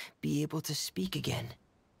voice be able to speak again.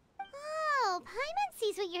 Oh, Paimon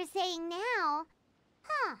sees what you're saying now.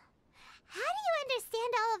 Huh. How do you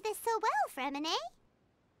understand all of this so well, Fremine?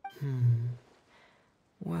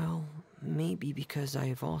 Well, maybe because I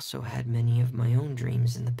have also had many of my own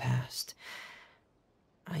dreams in the past.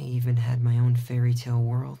 I even had my own fairy tale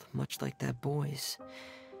world, much like that boy's.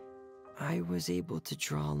 I was able to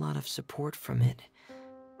draw a lot of support from it,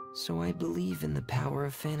 so I believe in the power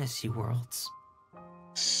of fantasy worlds.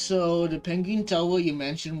 So the penguin tower you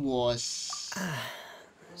mentioned was...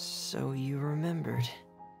 So you remembered.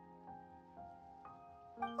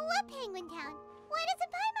 What Penguin Town? Why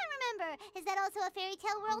doesn't Paimon remember? Is that also a fairy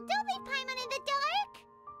tale world? Don't leave Paimon in the dark!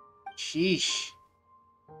 Sheesh.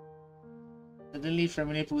 Suddenly,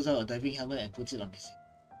 Fremine pulls out a diving helmet and puts it on his head.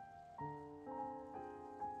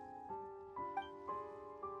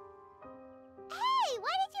 Hey,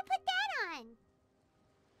 why did you put that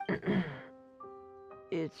on?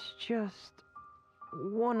 It's just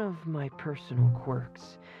one of my personal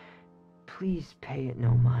quirks. Please pay it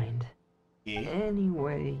no mind. Yeah.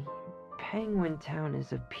 Anyway, Penguin Town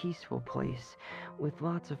is a peaceful place with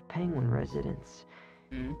lots of penguin residents.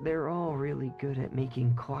 They're all really good at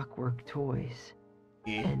making clockwork toys.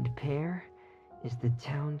 Yeah. And Pear is the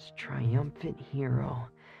town's triumphant hero,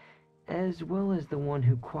 as well as the one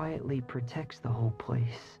who quietly protects the whole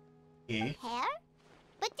place. Yeah. Pear?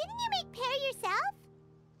 But didn't you make Pear yourself?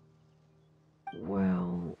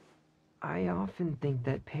 Well, I often think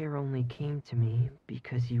that Pear only came to me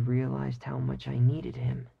because he realized how much I needed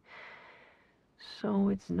him. So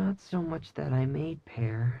it's not so much that I made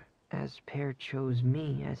Pear, as Pear chose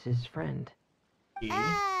me as his friend.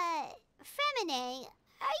 Yeah. Fremine,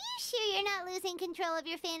 are you sure you're not losing control of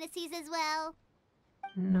your fantasies as well?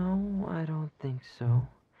 No, I don't think so.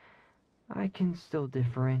 I can still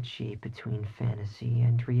differentiate between fantasy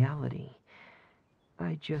and reality.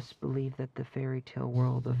 I just believe that the fairy tale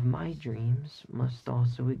world of my dreams must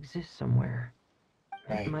also exist somewhere.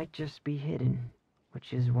 Right. It might just be hidden,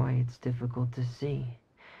 which is why it's difficult to see.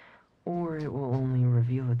 Or it will only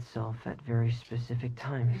reveal itself at very specific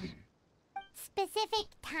times. Specific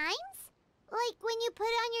times? Like when you put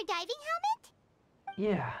on your diving helmet?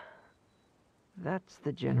 Yeah, that's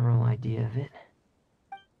the general idea of it.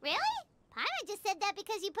 Really? Paimon just said that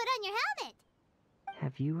because you put on your helmet.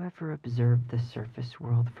 Have you ever observed the surface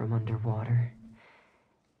world from underwater?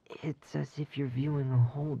 It's as if you're viewing a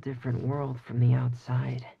whole different world from the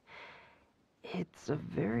outside. It's a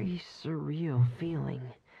very surreal feeling.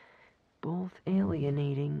 Both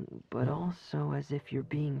alienating, but also as if you're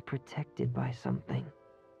being protected by something.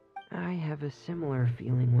 I have a similar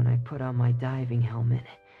feeling when I put on my diving helmet.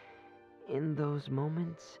 In those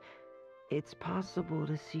moments, it's possible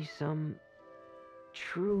to see some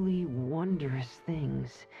truly wondrous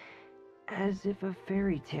things, as if a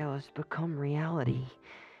fairy tale has become reality.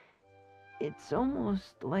 It's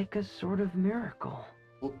almost like a sort of miracle.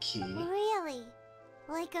 Okay. Really?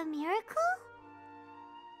 Like a miracle?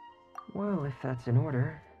 Well, if that's in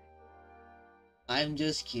order. I'm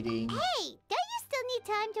just kidding. Hey, don't you still need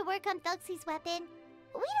time to work on Thelxie's weapon?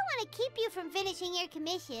 We don't want to keep you from finishing your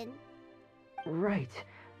commission. Right.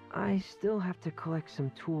 I still have to collect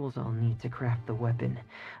some tools I'll need to craft the weapon.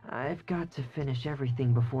 I've got to finish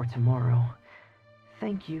everything before tomorrow.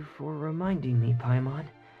 Thank you for reminding me, Paimon.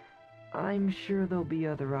 I'm sure there'll be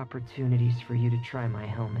other opportunities for you to try my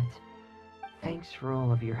helmet. Thanks for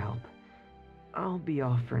all of your help. I'll be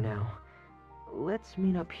off for now. Let's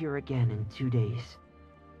meet up here again in 2 days.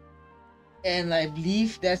 And I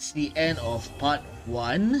believe that's the end of part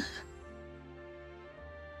 1.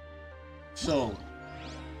 So,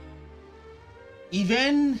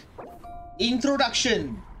 event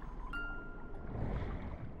introduction.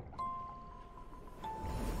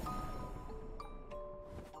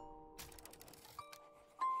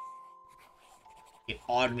 Get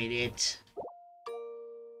on with it.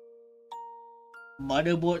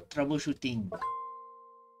 Motherboard troubleshooting.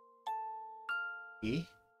 Okay.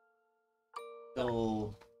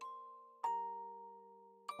 So,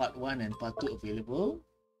 part 1 and part 2 available.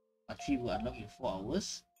 Part 3 will unlock in 4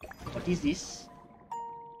 hours. What is this?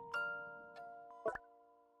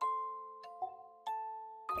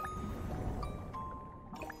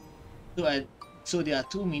 So there are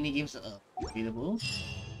 2 mini games available.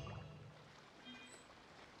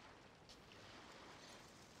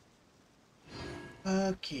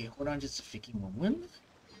 Okay, hold on just a freaking moment.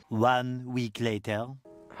 1 week later.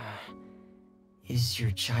 Is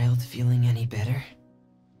your child feeling any better?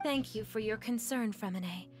 Thank you for your concern,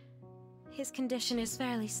 Fremine. His condition is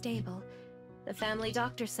fairly stable. The family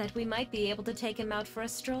doctor said we might be able to take him out for a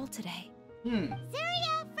stroll today.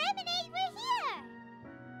 Surya, Fremine, we're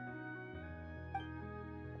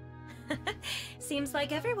here! Seems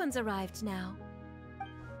like everyone's arrived now.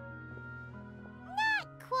 Not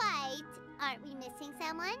quite. Aren't we missing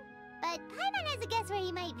someone? But Paimon has a guess where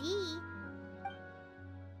he might be.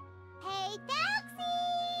 Hey,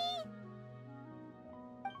 Thelxie!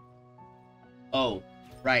 Oh,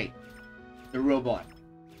 right. The robot.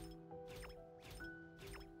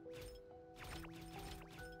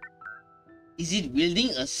 Is it wielding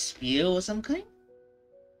a spear or some kind?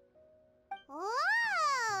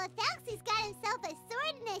 Whoa! Thelxie's got himself a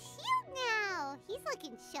sword and a shield now. He's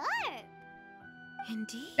looking sharp.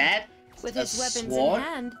 Indeed. That With a his weapons sword? in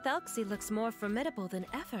hand, Thelxie looks more formidable than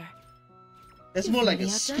ever. That's You've more like a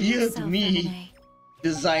really outdone spear to yourself, me, Fremine.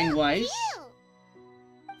 design-wise. Phew!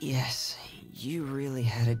 Yes, you really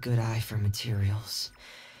had a good eye for materials.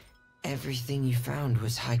 Everything you found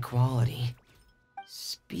was high quality.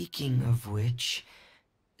 Speaking of which,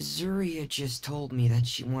 Zuria just told me that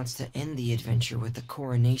she wants to end the adventure with the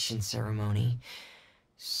coronation ceremony.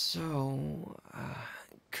 So,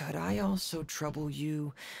 could I also trouble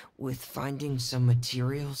you with finding some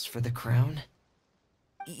materials for the crown?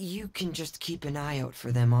 You can just keep an eye out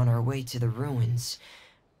for them on our way to the ruins.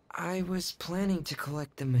 I was planning to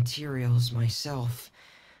collect the materials myself,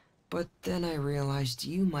 but then I realized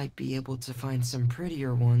you might be able to find some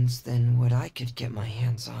prettier ones than what I could get my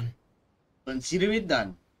hands on. Consider it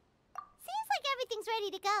done. Seems like everything's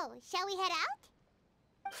ready to go. Shall we head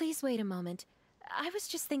out? Please wait a moment. I was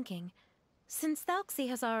just thinking. Since Thelxie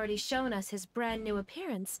has already shown us his brand new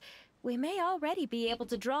appearance, we may already be able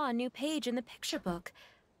to draw a new page in the picture book.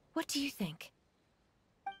 What do you think?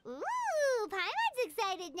 Ooh, Paimon's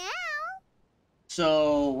excited now.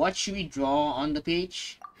 So, what should we draw on the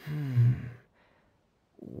page?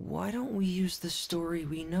 Why don't we use the story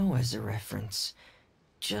we know as a reference?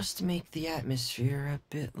 Just make the atmosphere a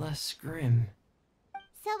bit less grim.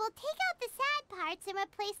 So we'll take out the sad parts and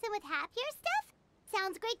replace them with happier stuff?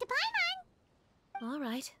 Sounds great to Paimon. All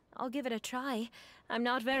right, I'll give it a try. I'm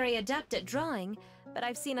not very adept at drawing, but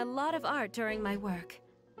I've seen a lot of art during my work.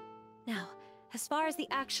 Now, as far as the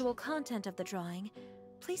actual content of the drawing,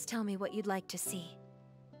 please tell me what you'd like to see.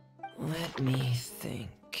 Let me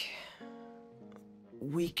think.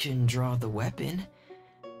 We can draw the weapon.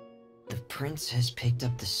 The prince has picked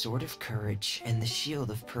up the Sword of Courage and the Shield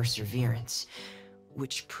of Perseverance,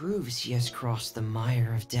 which proves he has crossed the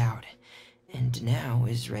mire of doubt, and now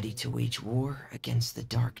is ready to wage war against the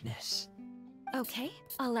darkness. Okay,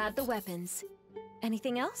 I'll add the weapons.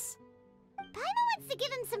 Anything else? Paimon wants to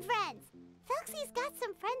give him some friends. Thelxie's got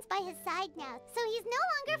some friends by his side now, so he's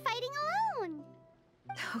no longer fighting alone.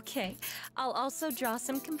 Okay, I'll also draw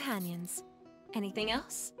some companions. Anything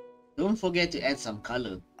else? Don't forget to add some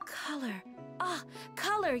color. Color. Ah,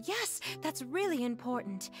 color, yes, that's really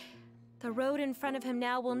important. The road in front of him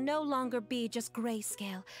now will no longer be just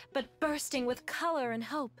grayscale, but bursting with color and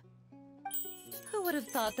hope. Who would have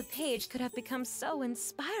thought the page could have become so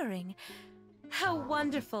inspiring? How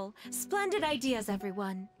wonderful! Splendid ideas,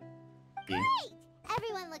 everyone. Okay. Great!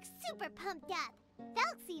 Everyone looks super pumped up.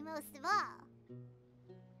 Thelxie most of all.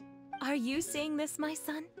 Are you seeing this, my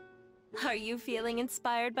son? Are you feeling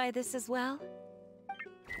inspired by this as well?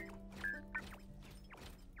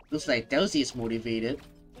 Looks like Thelxie is motivated.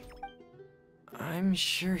 I'm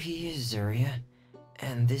sure he is, Zuria.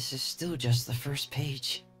 And this is still just the first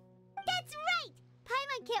page. That's right!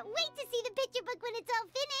 Paimon can't wait to see the picture book when it's all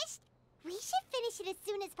finished. We should finish it as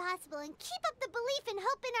soon as possible and keep up the belief and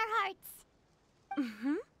hope in our hearts.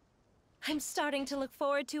 Mm-hmm. I'm starting to look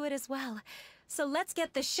forward to it as well. So let's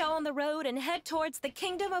get the show on the road and head towards the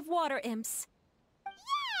Kingdom of Water Imps.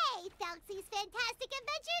 Yay! Thelxie's Fantastic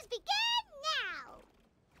Adventures begin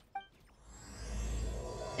now!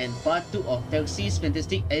 And part 2 of Thelxie's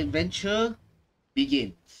Fantastic Adventure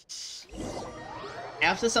begins.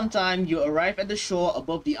 After some time, you arrive at the shore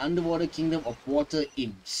above the underwater kingdom of water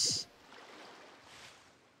imps.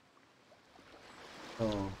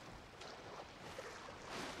 Oh.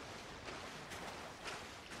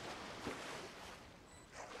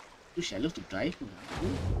 Wish I love to drive.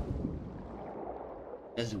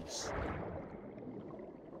 Jesus.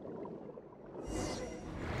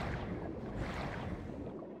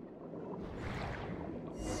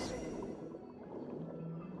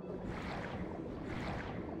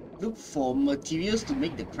 Look for materials to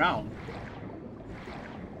make the crown.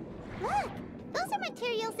 Look! Those are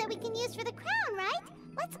materials that we can use for the crown, right?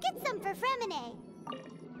 Let's get some for Fremine.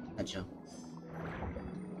 Gotcha.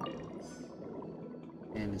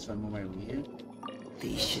 And there's one more right over here.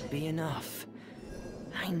 These should be enough.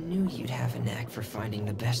 I knew you'd have a knack for finding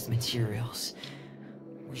the best materials.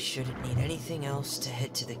 We shouldn't need anything else to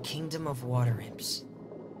head to the Kingdom of Water Imps.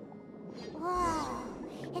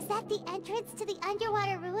 Whoa! Is that the entrance to the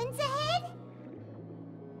underwater ruins ahead?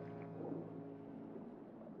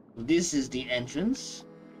 This is the entrance.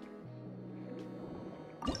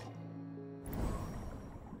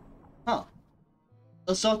 Huh.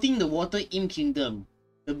 Assaulting the Water Imp Kingdom.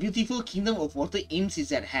 The beautiful Kingdom of Water Imps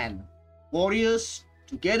is at hand. Warriors,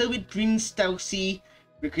 together with Prince Thelxie,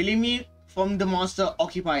 reclaim it from the monster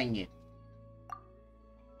occupying it.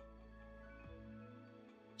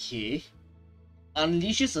 Okay.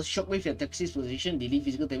 Unleashes a shockwave at Thelxie's position, dealing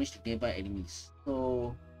physical damage to nearby enemies.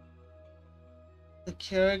 So the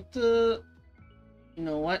character, you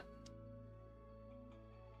know what?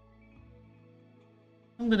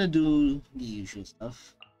 I'm gonna do the usual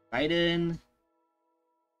stuff. Raiden,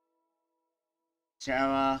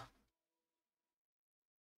 Sarah.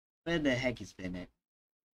 Where the heck is Bennett?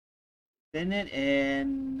 Bennett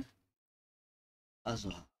and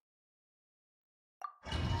Azura.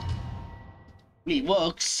 It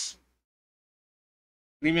works.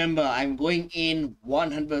 Remember, I'm going in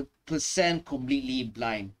 100% completely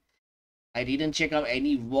blind. I didn't check out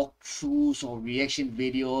any walkthroughs or reaction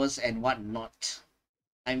videos and whatnot.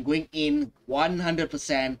 I'm going in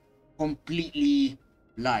 100% completely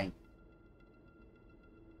blind.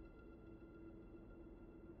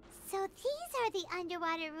 So these are the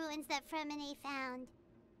underwater ruins that Fremine found.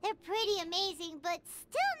 They're pretty amazing, but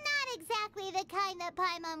still not exactly the kind that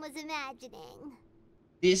Paimon was imagining.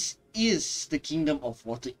 This is the Kingdom of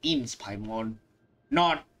Water Imps, Paimon.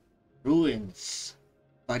 Not ruins,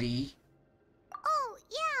 buddy. Oh,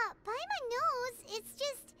 yeah, Paimon knows. It's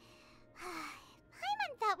just...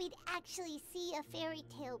 Paimon thought we'd actually see a fairy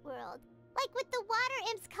tale world. Like with the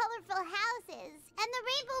Water Imps' colorful houses and the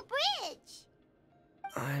Rainbow Bridge.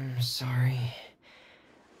 I'm sorry.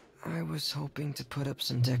 I was hoping to put up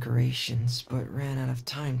some decorations, but ran out of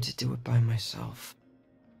time to do it by myself.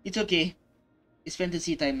 It's okay. It's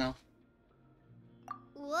fantasy time now.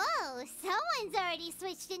 Whoa, someone's already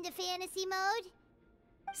switched into fantasy mode.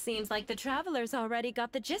 Seems like the travelers already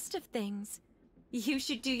got the gist of things. You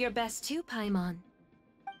should do your best too, Paimon.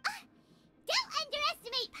 Don't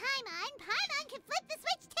underestimate Paimon. Paimon can flip the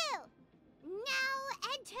switch too. Now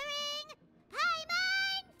entering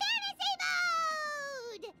Paimon Fantasy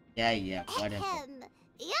Mode! Yeah, whatever. Ahem.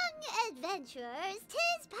 Young adventurers,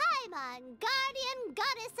 'tis Paimon, guardian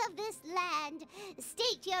goddess of this land.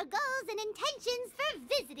 State your goals and intentions for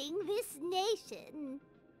visiting this nation.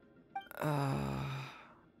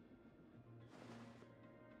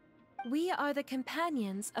 We are the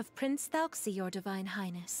companions of Prince Thelxie, your Divine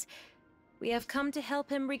Highness. We have come to help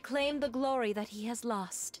him reclaim the glory that he has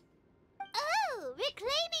lost. Oh,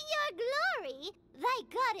 reclaiming your glory? Thy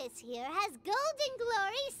goddess here has golden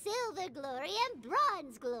glory, silver glory, and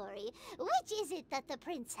bronze glory. Which is it that the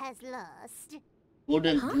prince has lost?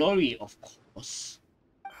 Golden Huh? glory, of course.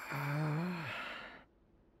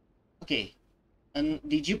 Okay. And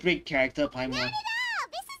did you break character, Not Paimon? at all!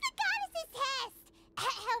 This is the goddess's test!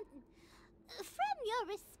 Ahem. From your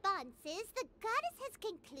responses, the goddess has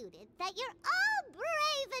concluded that you're all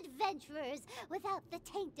brave adventurers without the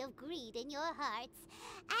taint of greed in your hearts.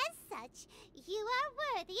 As such, you are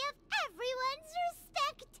worthy of everyone's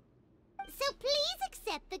respect. So please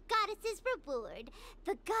accept the goddess's reward.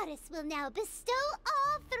 The goddess will now bestow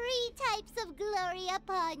all 3 types of glory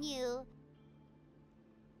upon you.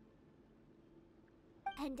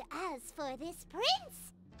 And as for this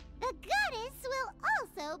prince, the goddess will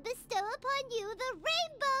also bestow upon you the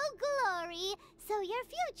rainbow glory, so your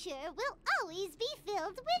future will always be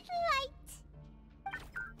filled with light.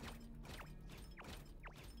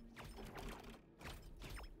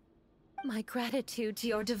 My gratitude to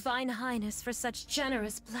your divine highness for such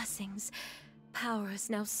generous blessings. Power is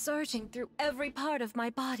now surging through every part of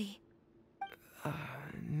my body.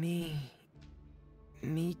 Me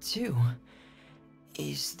too.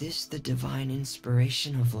 Is this the divine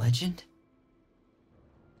inspiration of legend?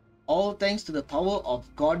 All thanks to the power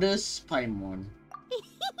of Goddess Paimon.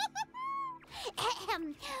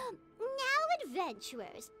 Ahem. Now,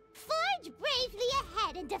 adventurers, forge bravely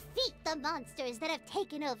ahead and defeat the monsters that have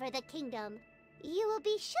taken over the kingdom. You will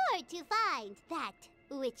be sure to find that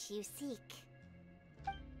which you seek.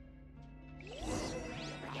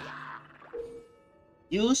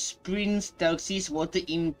 Use Prince Thelxie's Water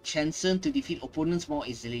Imp Chanson to defeat opponents more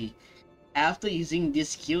easily. After using this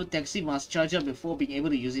skill, Thelxie must charge up before being able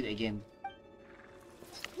to use it again.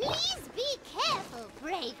 Please be careful,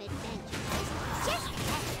 brave adventurers. Just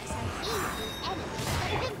as some evil enemies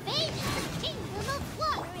that have invaded the kingdom of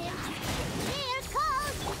water imps. They are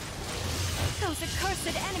called... Those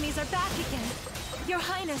accursed enemies are back again. Your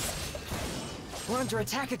Highness, We're under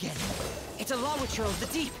attack again. It's a Lawitcher of the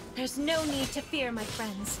deep. there's no need to fear, my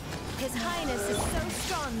friends. His Highness is so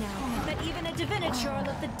strong now that even a diviniture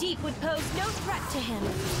of the deep would pose no threat to him.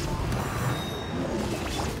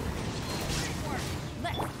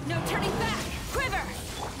 No turning back! Quiver!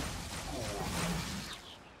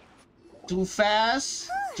 Too fast,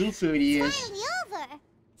 too furious. Finally over!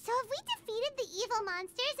 So have we defeated the evil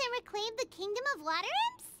monsters and reclaimed the kingdom of water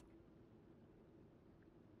imps?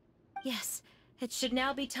 Yes, it should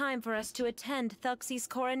now be time for us to attend Thelxie's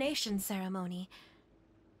coronation ceremony.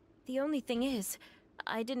 The only thing is,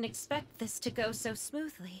 I didn't expect this to go so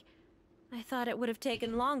smoothly. I thought it would have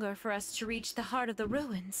taken longer for us to reach the heart of the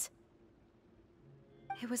ruins.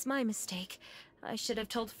 It was my mistake. I should have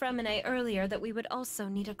told Fremine earlier that we would also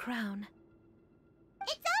need a crown.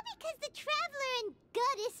 It's all because the Traveler and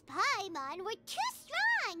Goddess Paimon were too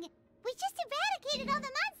strong! We just eradicated all the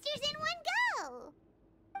monsters in one go!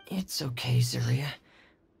 It's okay, Zaria.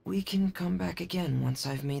 We can come back again once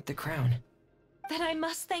I've made the crown. Then I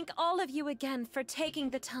must thank all of you again for taking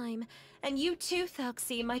the time, and you too,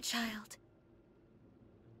 Thelxie, my child.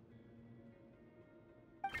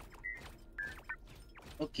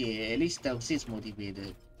 Okay, at least Thelxie is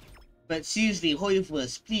motivated. But seriously,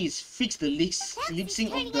 Hoyoverse, please fix the lip sync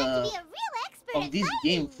Turning of out to the be a real expert of at this fighting.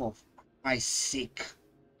 game for Christ's sake.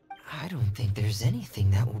 I don't think there's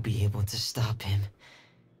anything that will be able to stop him.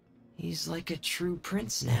 He's like a true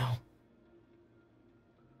prince now.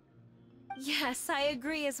 Yes, I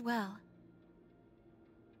agree as well.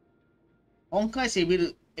 Honkai is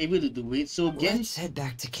able to do it, so Let's head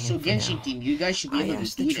back to camp so for Genshin now. team, you guys should be I able to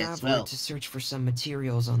asked do the it as traveler well. to search for some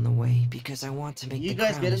materials on the way because I want to make You the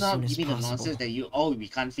guys crown better as not soon as give me the possible. nonsense that we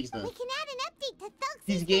can't fix We the. can add an update to Thelxie's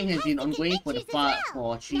This game has been fantastic ongoing for the adventures as for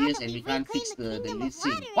well. 3 Now years that and we we've can't reclaimed fix the the kingdom lip of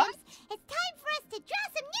sync. water What? imps, it's time for us to draw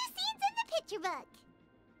some new scenes in the picture book.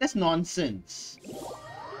 That's nonsense.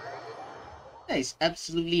 That is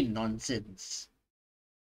absolutely nonsense.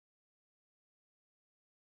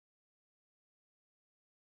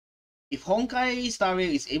 If Honkai Star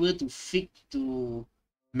Rail is able to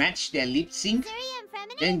match their lip sync, Zaria and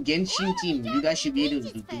Fremine, then why Genshin don't we team, draw you guys some should be able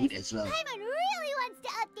pages to do it first? as well. Paimon really wants to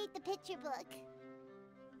update the picture book.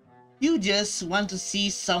 You just want to see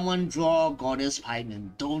someone draw Goddess Paimon,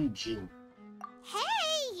 don't you?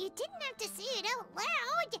 Hey, you didn't have to say it out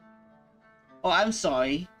loud. Oh, I'm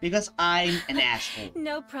sorry, because I'm an asshole.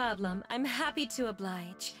 No problem. I'm happy to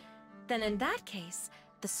oblige. Then in that case,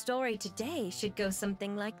 the story today should go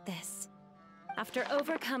something like this. After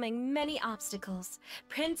overcoming many obstacles,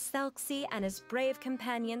 Prince Thelxie and his brave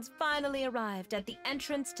companions finally arrived at the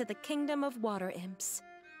entrance to the Kingdom of Water Imps.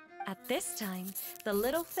 At this time, the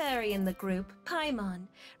little fairy in the group, Paimon,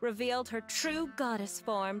 revealed her true goddess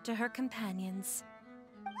form to her companions.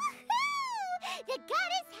 Woohoo! The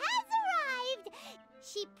goddess has arrived!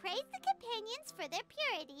 She praised the companions for their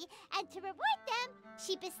purity, and to reward them,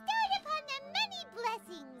 she bestowed upon them many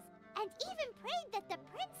blessings, and even prayed that the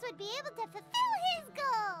prince would be able to fulfill his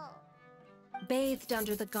goal. Bathed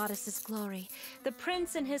under the goddess's glory, the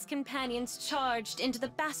prince and his companions charged into the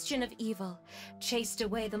bastion of evil, chased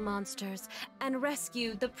away the monsters, and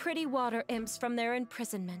rescued the pretty water imps from their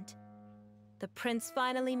imprisonment. The prince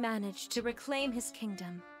finally managed to reclaim his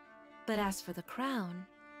kingdom. But as for the crown...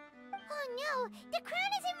 Oh no, the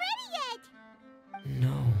crown isn't ready yet!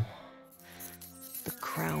 No. The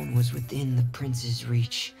crown was within the prince's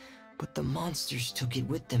reach, but the monsters took it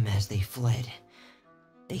with them as they fled.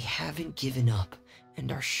 They haven't given up and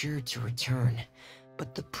are sure to return,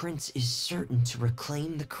 but the prince is certain to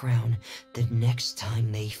reclaim the crown the next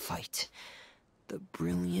time they fight. The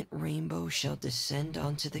brilliant rainbow shall descend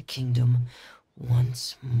onto the kingdom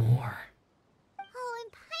once more. Oh,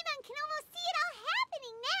 and Paimon can almost see it all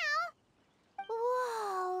happening now!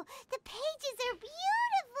 Whoa, the pages are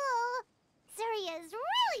beautiful! Zuria's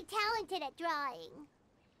really talented at drawing.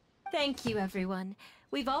 Thank you, everyone.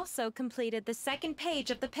 We've also completed the second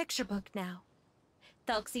page of the picture book now.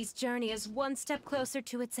 Thelxie's journey is one step closer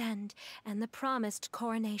to its end, and the promised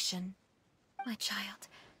coronation. My child,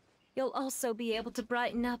 you'll also be able to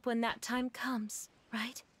brighten up when that time comes,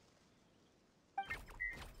 right? I'm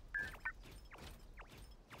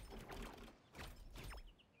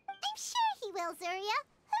sure he will, Zuria.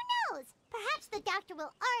 Who knows? Perhaps the doctor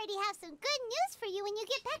will already have some good news for you when you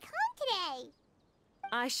get back home today.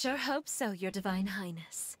 I sure hope so, Your Divine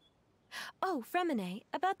Highness. Oh, Fremine,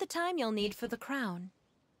 about the time you'll need for the crown.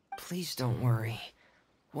 Please don't worry.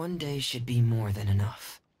 One day should be more than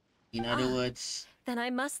enough. In other words, Then I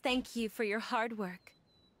must thank you for your hard work.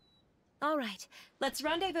 All right, let's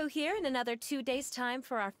rendezvous here in another 2 days' time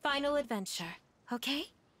for our final adventure,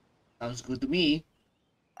 okay? sounds good to me.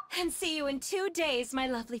 And see you in 2 days, my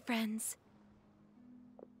lovely friends.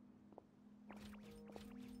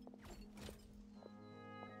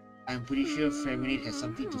 I'm pretty sure Feminine has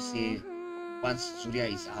something to say once Surya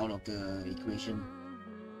is out of the equation.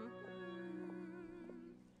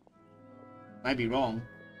 Might be wrong.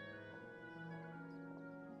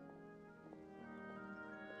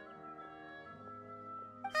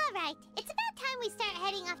 Alright, it's about time we start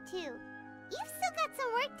heading off too. You've still got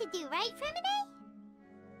some work to do, right, Fremine?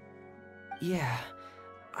 Yeah,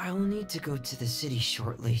 I'll need to go to the city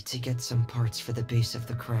shortly to get some parts for the base of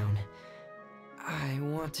the crown. I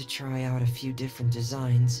want to try out a few different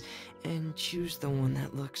designs and choose the one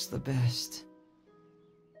that looks the best.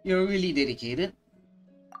 You're really dedicated.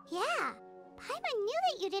 Yeah, Paimon knew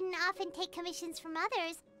that you didn't often take commissions from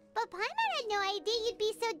others, but Paimon had no idea you'd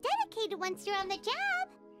be so dedicated once you're on the job.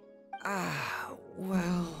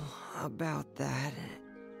 Well, about that,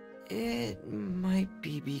 it might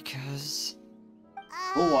be because...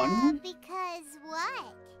 Go on. Because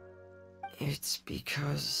what? It's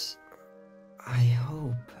because... I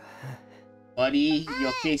hope... Buddy,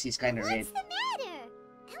 your face is kinda red. What's the matter?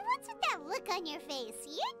 And what's with that look on your face?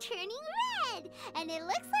 You're turning red, and it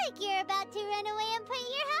looks like you're about to run away and put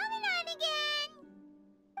your helmet on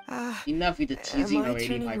again. Enough with the teasing am I already,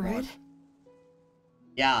 turning my red? boy.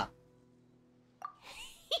 Yeah.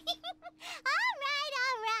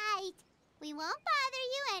 Alright. We won't bother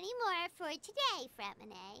you anymore for today,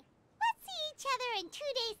 Fremine. Let's see each other in 2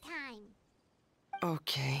 days' time.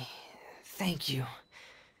 Okay, thank you.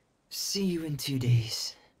 See you in 2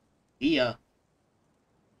 days. See ya.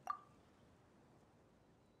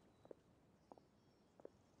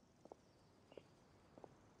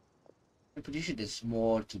 I'm pretty sure there's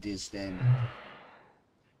more to this than...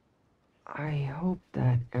 I hope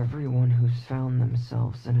that everyone who's found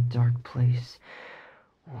themselves in a dark place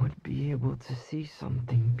would be able to see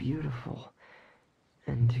something beautiful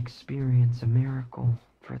and experience a miracle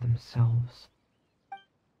for themselves.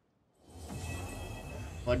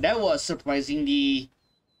 But that was surprisingly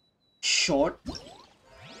short.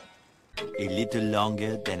 A little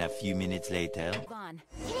longer than a few minutes later. Today's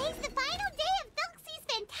the final day of Thelxie's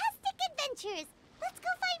fantastic adventures. Let's go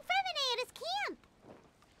find Fremine at his camp.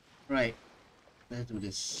 Right. Let's do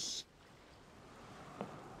this.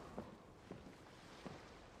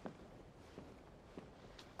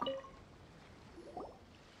 Hey,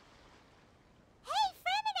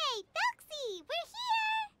 Fremine! Thelxie! We're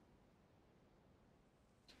here!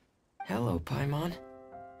 Hello, Paimon.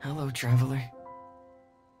 Hello, traveler.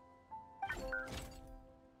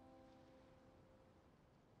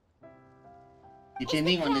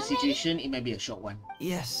 Depending on the situation, it might be a short one.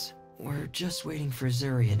 Yes, we're just waiting for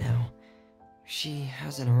Zuria now. She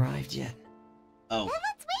hasn't arrived yet. Oh. Then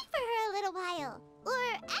let's wait for her a little while. Or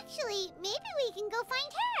actually, maybe we can go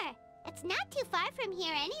find her. It's not too far from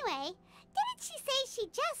here anyway. Didn't she say she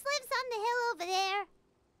just lives on the hill over there?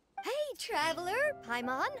 Hey, traveler,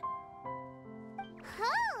 Paimon.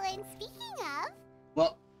 Oh, and speaking of...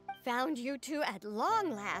 Well, Found you two at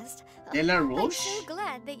long last. Delaroche? I'm so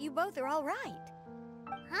glad that you both are all right.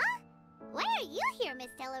 Huh? Why are you here,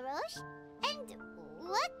 Miss Delaroche? And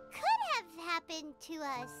what could have happened to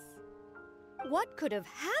us? What could have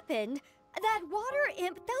happened? That water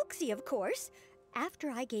imp Thelxie, of course.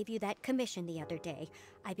 After I gave you that commission the other day,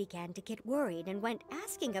 I began to get worried and went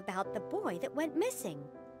asking about the boy that went missing.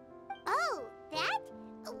 Oh, that?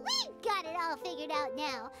 We've got it all figured out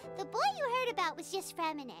now. The boy you heard about was just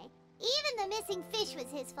Fremine. Even the missing fish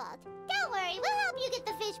was his fault. Don't worry, we'll help you get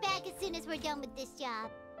the fish back as soon as we're done with this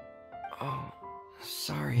job. Oh,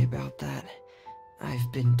 sorry about that.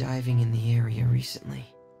 I've been diving in the area recently.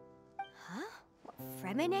 Huh?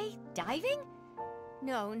 Fremine diving?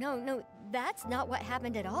 No, that's not what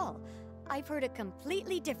happened at all. I've heard a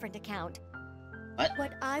completely different account.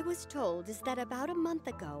 What I was told is that about a month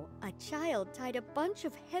ago, a child tied a bunch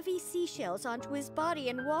of heavy seashells onto his body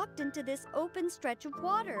and walked into this open stretch of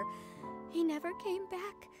water. He never came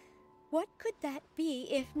back. What could that be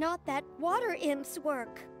if not that water imp's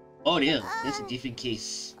work? Oh dear, that's a different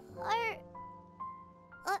case. Are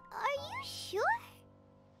you sure?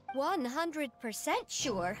 100%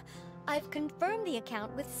 sure. I've confirmed the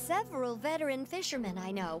account with several veteran fishermen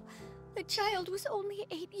I know. The child was only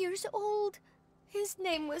 8 years old. His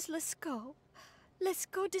name was Lescaut.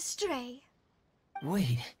 Lescaut d'Estray.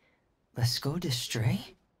 Wait, Lescaut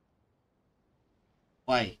d'Estray?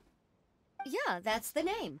 Why? Yeah, that's the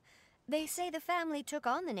name. They say the family took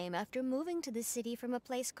on the name after moving to the city from a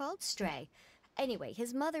place called Stray. Anyway,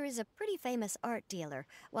 his mother is a pretty famous art dealer,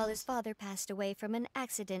 while his father passed away from an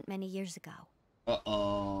accident many years ago.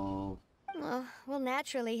 Uh-oh. Oh, well,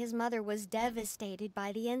 naturally, his mother was devastated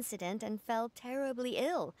by the incident and fell terribly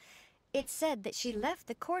ill. It's said that she left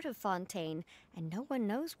the court of Fontaine, and no one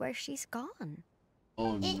knows where she's gone.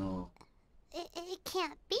 Oh no. It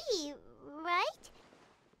can't be, right?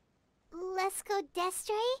 Lescaut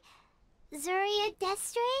d'Estray? Zuria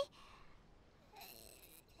d'Estray?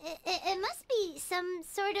 It must be some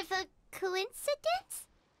sort of a coincidence?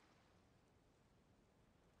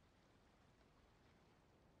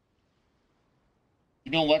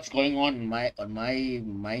 You know what's going on in my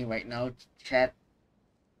mind right now, chat?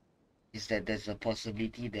 Is that there's a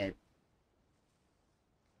possibility that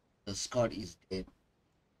the Scott is dead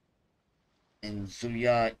and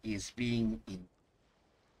Zulia is being in.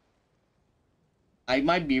 I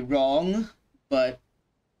might be wrong, but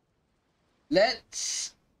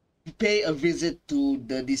let's pay a visit to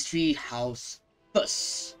the Distry house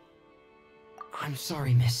first. I'm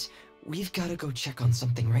sorry, miss. We've gotta go check on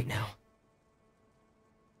something right now.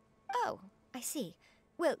 Oh, I see.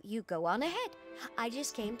 Well, you go on ahead. I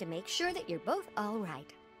just came to make sure that you're both all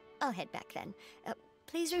right. I'll head back then.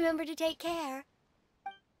 Please remember to take care.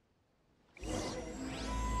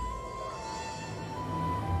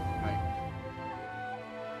 Right.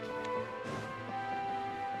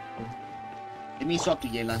 Let me swap to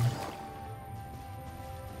Yelan.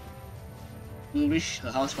 We'll reach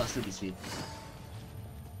her house faster this way.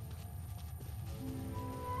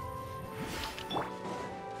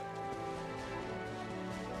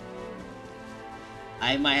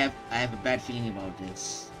 I have a bad feeling about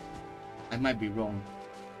this. I might be wrong.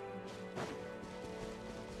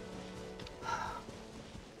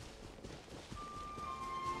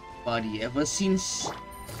 Buddy, ever since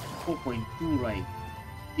 4.2, right?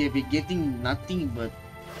 They've been getting nothing but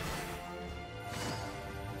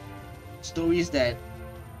stories that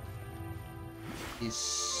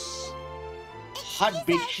is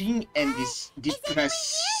heartbreaking and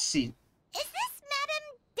distressing. Is this Madame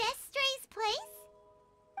d'Estray's place?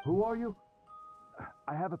 Who are you?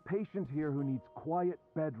 I have a patient here who needs quiet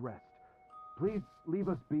bed rest. Please leave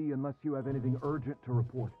us be unless you have anything urgent to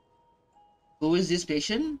report. Who is this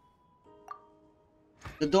patient?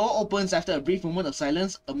 The door opens after a brief moment of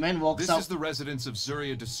silence. A man walks out. This is the residence of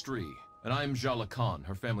Zuria d'Estray, and I'm Jala Khan,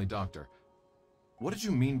 her family doctor. What did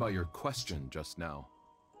you mean by your question just now?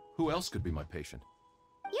 Who else could be my patient?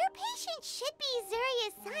 Your patient should be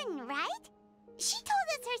Zuria's son, right? She told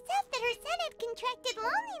us herself that her son had contracted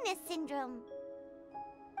loneliness syndrome.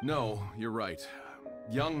 No, you're right.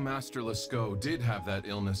 Young Master Lescaut did have that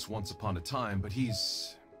illness once upon a time, but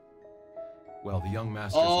he's... Well, the young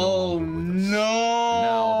master's no longer with us. No! And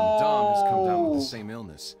now the Madame has come down with the same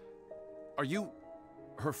illness. Are you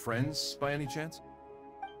her friends by any chance?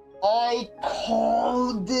 I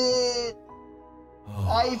called it.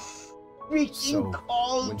 I freaking So,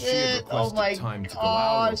 called when she had it. Oh requested my time to go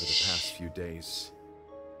out over the gosh. past few days,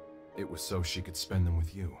 it was so she could spend them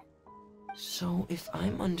with you. So, if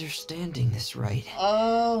I'm understanding this right,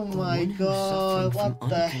 Oh the my one who's god, suffering from what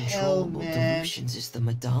the hell, uncontrollable man? delusions is the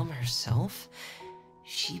Madame herself?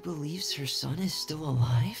 She believes her son is still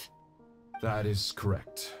alive? That is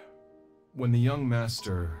correct. When the young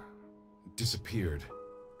master disappeared,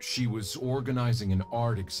 she was organizing an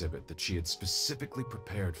art exhibit that she had specifically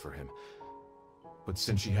prepared for him. But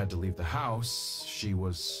since she had to leave the house, she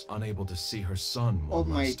was unable to see her son Oh one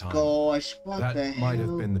my last time. gosh, what the That might have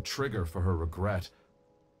hell? been the trigger for her regret.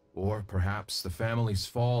 Or perhaps the family's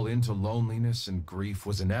fall into loneliness and grief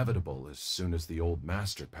was inevitable as soon as the old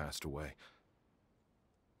master passed away.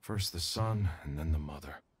 First the son, and then the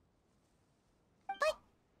mother. But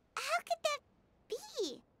how could that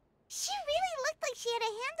be? She really looked like she had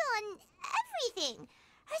a handle on everything.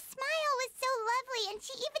 Her smile was so lovely, and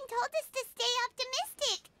she even told us to stay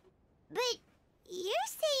optimistic. But you're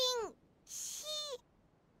saying she...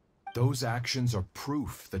 Those actions are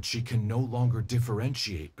proof that she can no longer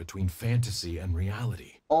differentiate between fantasy and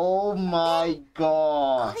reality. Oh my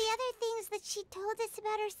all gosh. the other things that she told us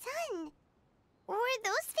about her son, were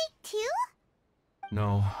those fake too?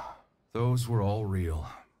 No, those were all real.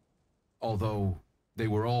 Although, they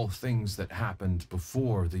were all things that happened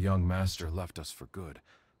before the young master left us for good.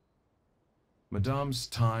 Madame's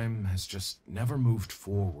time has just never moved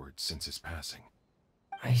forward since his passing.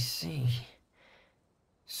 I see.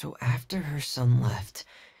 So after her son left,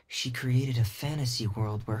 she created a fantasy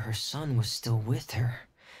world where her son was still with her.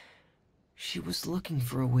 She was looking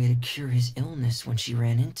for a way to cure his illness when she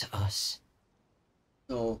ran into us.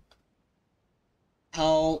 So,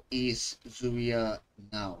 how is Zuria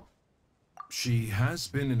now? She has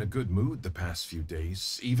been in a good mood the past few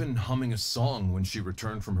days, even humming a song when she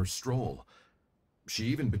returned from her stroll. She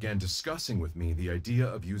even began discussing with me the idea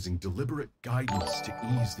of using deliberate guidance to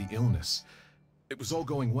ease the illness. It was all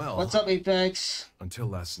going well. What's up, Apex? Until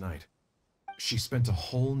last night. She spent a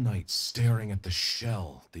whole night staring at the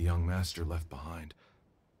shell the young master left behind,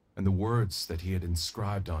 and the words that he had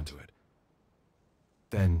inscribed onto it.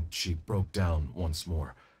 Then she broke down once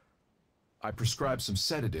more. I prescribed some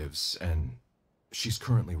sedatives, and she's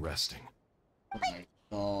currently resting. Oh my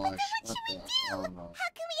gosh, what the hell? How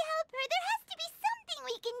can we help her? There has to be something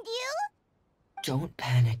we can do. Don't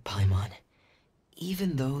panic, Paimon.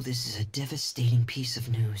 Even though this is a devastating piece of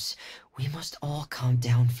news, we must all calm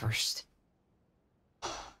down first.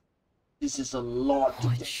 This is a lot to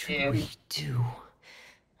What take should in. we do?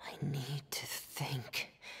 I need to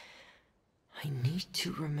think. I need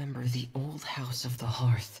to remember the old house of the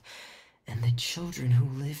hearth, and the children who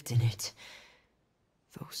lived in it.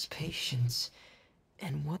 Those patients,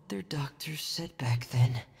 and what their doctors said back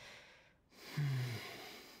then.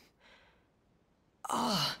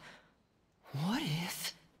 What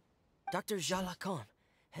if... Dr. Jalacan,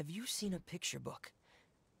 have you seen a picture book?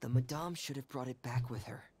 The Madame should have brought it back with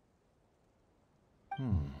her.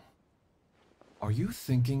 Are you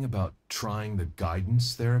thinking about trying the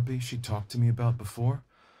guidance therapy she talked to me about before?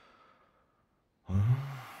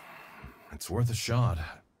 It's worth a shot.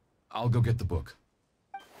 I'll go get the book.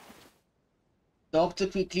 Doctor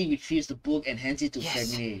quickly retrieves the book and hands it to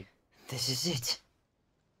Yes. Femine. This is it.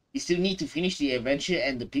 You still need to finish the adventure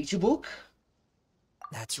and the picture book?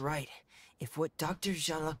 That's right. If what Dr.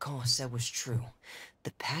 Jalacan said was true,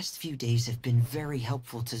 the past few days have been very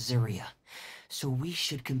helpful to Zuria, so we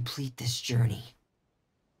should complete this journey.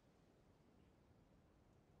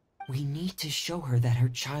 We need to show her that her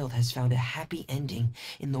child has found a happy ending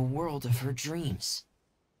in the world of her dreams.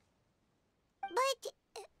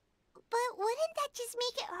 But wouldn't that just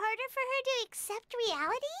make it harder for her to accept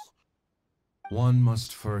reality? One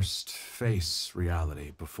must first face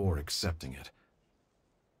reality before accepting it.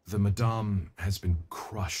 The Madame has been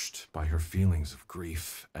crushed by her feelings of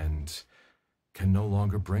grief and can no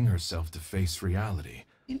longer bring herself to face reality.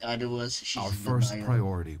 In other words, she's Our in first denial.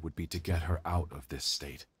 priority would be to get her out of this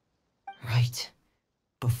state. Right.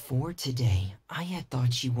 Before today, I had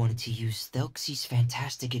thought she wanted to use Thelxie's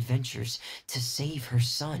fantastic adventures to save her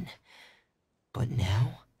son. But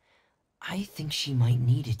now, I think she might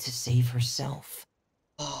need it to save herself.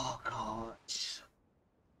 Oh god.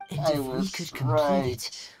 And I if we was could complete right.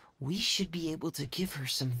 it, we should be able to give her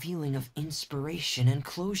some feeling of inspiration and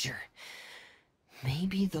closure.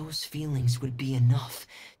 Maybe those feelings would be enough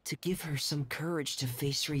to give her some courage to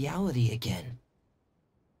face reality again.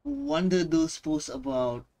 Wonder those posts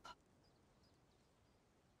about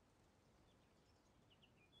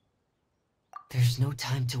There's no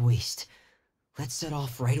time to waste. Let's set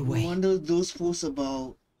off right No away. wonder those posts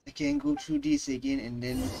about I can go through this again, and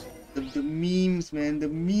then the memes, man, the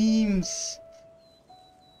memes.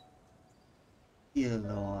 Dear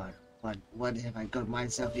Lord, what have I got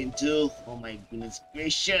myself into? Oh my goodness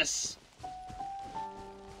gracious!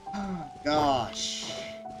 Gosh,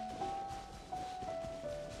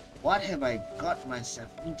 what have I got myself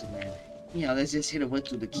into, man? Yeah, let's just head over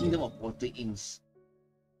to the Kingdom of Water Inns.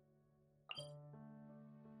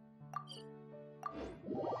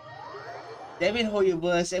 Damn it,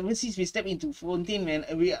 Hoyoverse, ever since we stepped into Fontaine, man,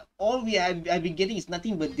 I've been getting is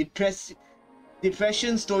nothing but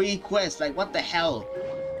depression story quests. Like, what the hell?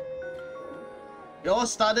 It all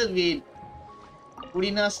started with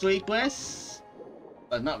Furina's story quest,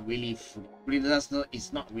 but not really. Furina's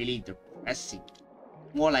is not really depressing.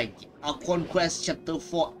 More like our Conquest Chapter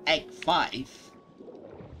 4 Act 5,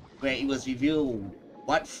 where it was revealed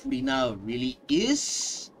what Furina really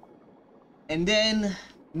is. And then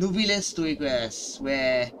Nubile's story quest,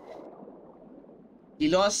 where he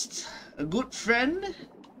lost a good friend,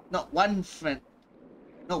 not one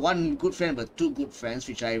good friend, but two good friends,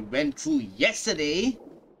 which I went through yesterday.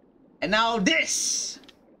 And now this!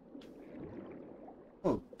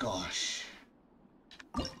 Oh gosh.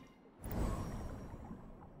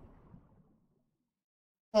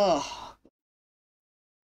 Oh.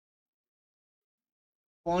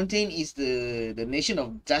 Fontaine is the nation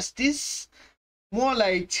of justice. More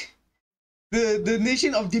like the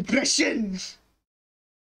nation of depression.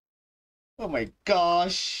 Oh my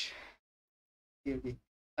gosh. Okay.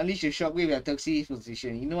 Unleash your shockwave at Thelxie's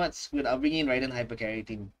position. You know what? Screw it. I'll bring in Raiden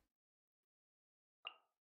Hyperkeratin.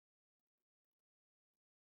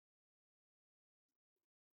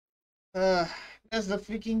 That's the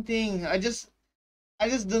freaking thing. I just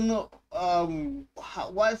don't know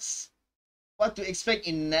what to expect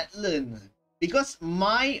in Netland, because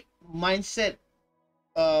my mindset,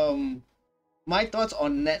 my thoughts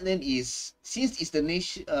on Netland is, since it's the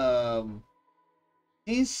nation,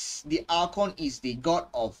 since the Archon is the god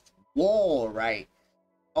of war, right?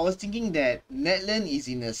 I was thinking that Netland is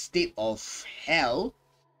in a state of hell,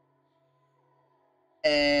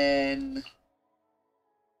 and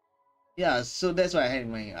yeah, so that's what I had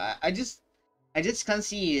in mind. I just can't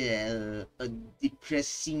see a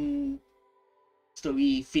depressing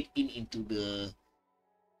story fit into the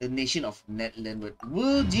nation of Netland, but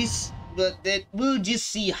we'll just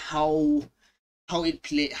see how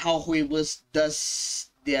whoever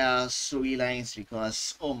does their storylines,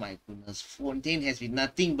 because oh my goodness, Fontaine has been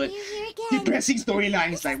nothing but depressing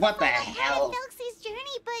storylines. Like, what the hell? Thelxie's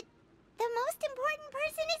journey, but the most important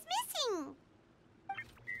person is missing.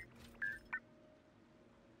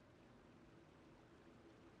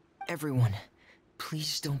 Everyone,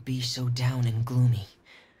 please don't be so down and gloomy.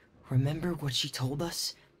 Remember what she told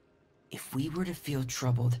us? If we were to feel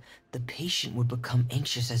troubled, the patient would become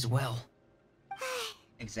anxious as well.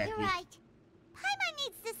 Exactly. You're right. Paimon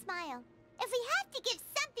needs to smile. If we have to give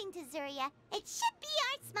something to Zuria, it should be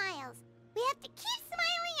our smiles. We have to keep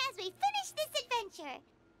smiling as we finish this adventure.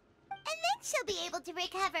 And then she'll be able to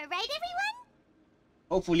recover, right everyone?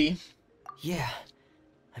 Hopefully. Yeah,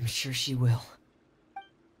 I'm sure she will.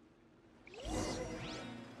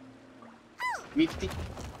 We think.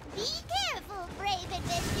 Be careful, brave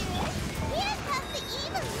adventurers. Here come the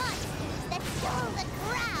evil monsters that stole the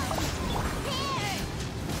crown. Prepare!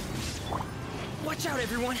 Watch out,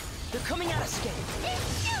 everyone! They're coming at us again! There's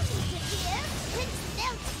no need to fear. Prince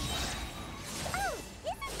Thelxie. Oh,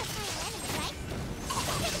 this is the final enemy, right?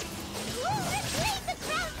 We'll reclaim the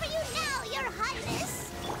crown for you now, your highness.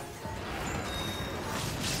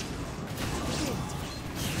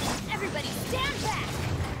 Everybody stand back!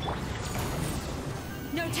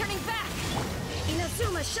 No turning back!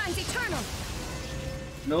 Inazuma shines eternal!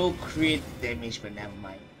 No crit damage, but never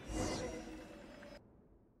mind.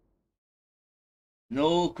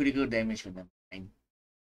 No critical damage, but never mind.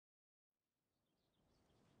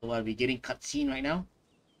 So are we getting cutscene right now?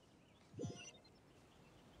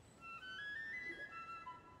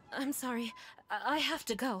 I'm sorry. I have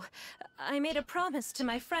to go. I made a promise to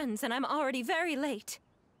my friends, and I'm already very late.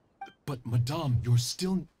 But, Madame, you're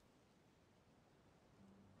still...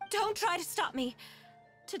 Don't try to stop me.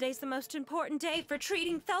 Today's the most important day for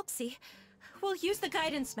treating Thelxie. We'll use the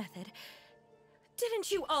guidance method.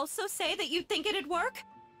 Didn't you also say that you'd think it'd work?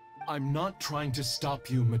 I'm not trying to stop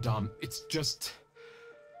you, Madame. It's just...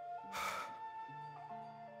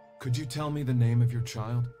 Could you tell me the name of your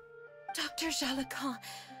child? Dr. Jalacan,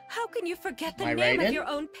 how can you forget the My name Raiden? of your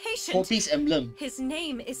own patient? Poppy's emblem. His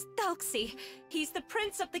name is Thelxie. He's the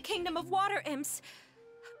prince of the kingdom of water imps.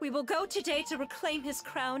 We will go today to reclaim his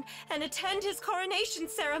crown and attend his coronation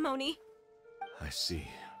ceremony. I see.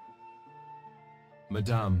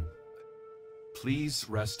 Madame, please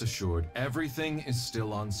rest assured, everything is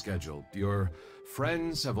still on schedule. Your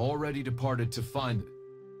friends have already departed to find...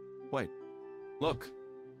 Wait, look.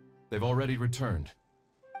 They've already returned.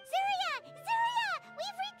 Zuria! Zuria!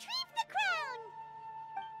 We've retrieved the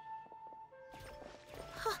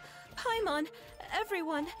crown! Paimon,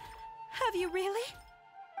 everyone, have you really?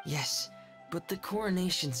 Yes, but the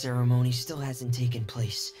coronation ceremony still hasn't taken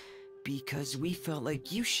place, because we felt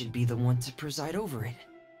like you should be the one to preside over it.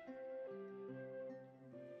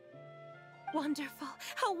 Wonderful,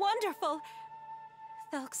 how wonderful!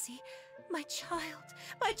 Thelxie, my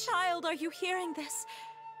child, are you hearing this?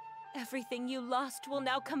 Everything you lost will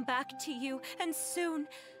now come back to you, and soon,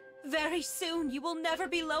 very soon, you will never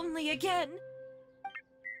be lonely again.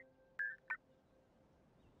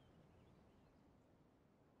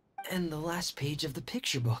 And the last page of the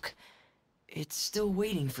picture book. It's still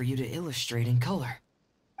waiting for you to illustrate in color.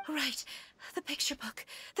 Right, the picture book,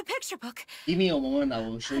 the picture book. Give me a moment, I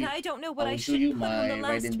will show And you. I don't know what I I will show should you put on the my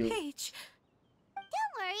last writing book. page.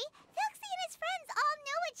 Don't worry, Thelxie and his friends all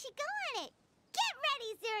know what should go on it. Get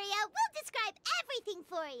ready, Zuria. We'll describe everything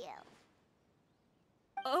for you.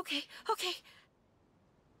 Okay, okay.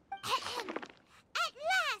 At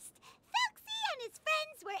last, Thelxie and his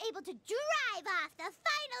friends were able to drive off the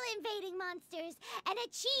final invading monsters and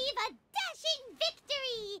achieve a dashing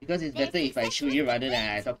victory. Because it's Their better if I success show was you rather than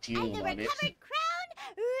I complete, talk to you and the about it. recovered crown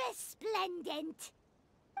resplendent.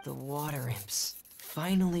 The water imps,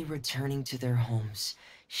 finally returning to their homes,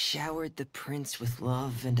 showered the prince with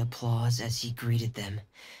love and applause as he greeted them.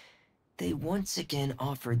 They once again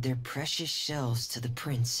offered their precious shells to the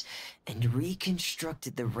prince and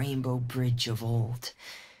reconstructed the rainbow bridge of old.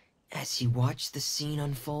 As he watched the scene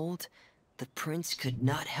unfold, the prince could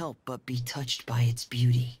not help but be touched by its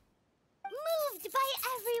beauty. Moved by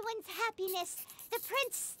everyone's happiness, the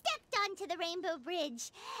prince stepped onto the rainbow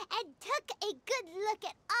bridge and took a good look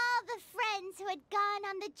at all the friends who had gone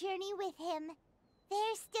on the journey with him.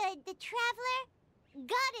 There stood the traveler,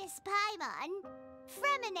 Goddess Paimon,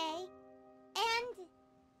 Fremine, and...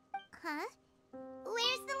 Huh?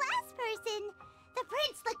 Where's the last person? The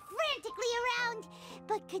prince looked frantically around,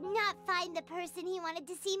 but could not find the person he wanted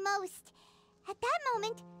to see most. At that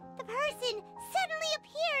moment, the person suddenly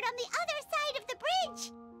appeared on the other side of the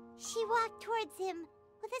bridge. She walked towards him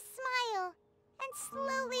with a smile and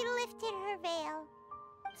slowly lifted her veil.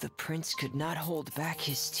 The prince could not hold back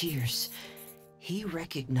his tears. He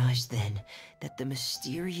recognized then that the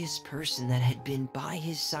mysterious person that had been by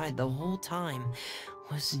his side the whole time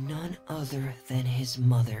was none other than his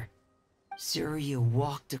mother. Zuria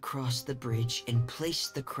walked across the bridge and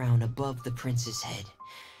placed the crown above the prince's head.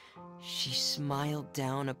 She smiled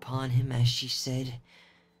down upon him as she said,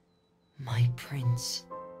 "My prince,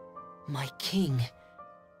 my king,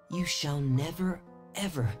 you shall never,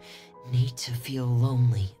 ever need to feel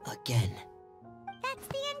lonely again." That's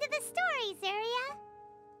the end of the story, Zuria.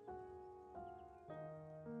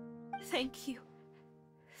 Thank you.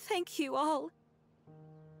 Thank you all.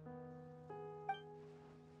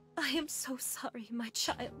 I am so sorry, my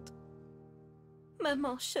child.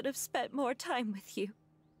 Maman should have spent more time with you.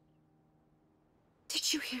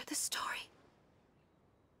 Did you hear the story?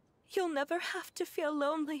 You'll never have to feel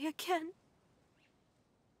lonely again.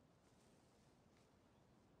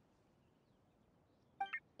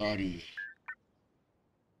 Sorry.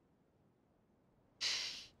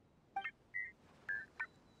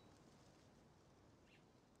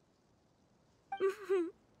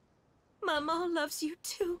 Maman loves you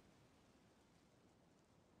too.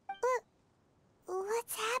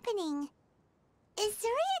 What's happening? Is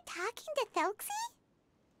Zuria talking to Thelxie?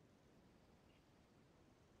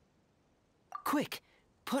 Quick,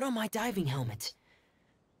 put on my diving helmet.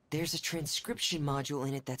 There's a transcription module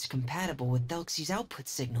in it that's compatible with Thelxie's output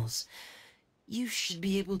signals. You should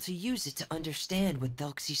be able to use it to understand what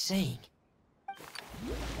Thelxie's saying.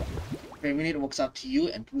 Terminator walks up to you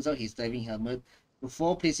and pulls out his diving helmet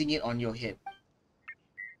before placing it on your head.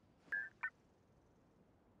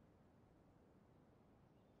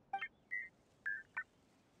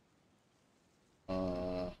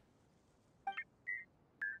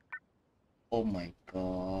 Oh my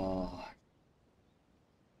god.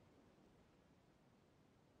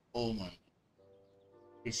 Oh my.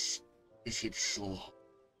 This hits so.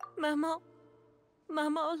 Maman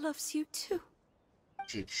loves you too.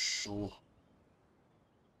 It's so.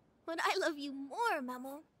 But I love you more,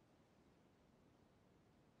 Maman.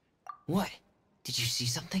 What? Did you see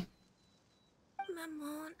something?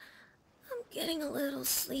 Maman, I'm getting a little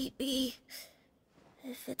sleepy.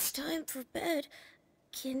 If it's time for bed,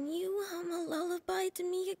 can you hum a lullaby to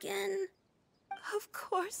me again? Of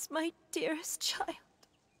course, my dearest child.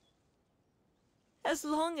 As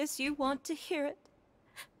long as you want to hear it,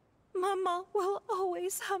 Mama will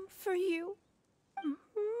always hum for you.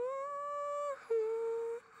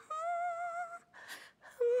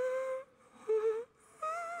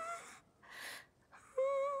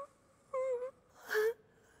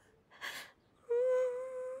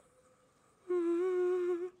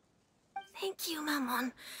 Thank you,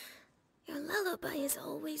 Maman. Your lullaby has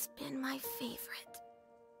always been my favorite.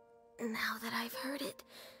 Now that I've heard it,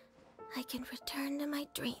 I can return to my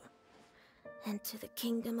dream and to the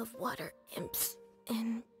kingdom of water imps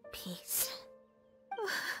in peace.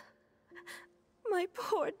 My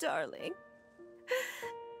poor darling.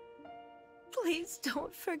 Please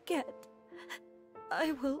don't forget.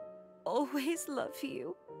 I will always love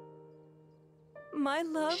you. My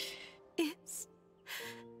love is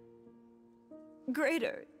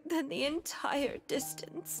greater than the entire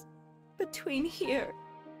distance between here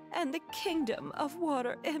and the kingdom of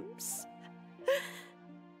water imps.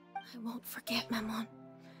 I won't forget, Maman.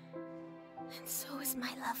 And so is my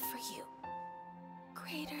love for you.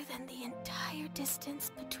 Greater than the entire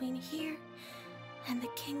distance between here and the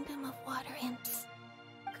kingdom of water imps.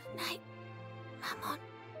 Good night, Maman.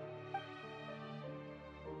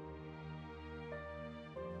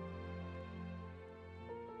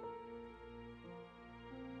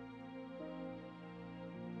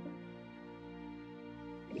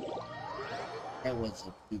 That was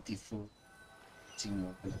a beautiful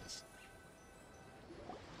moment.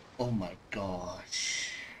 Oh my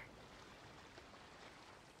gosh.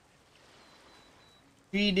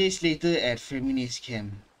 3 days later at feminist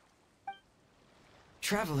camp.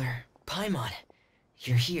 Traveler, Paimon,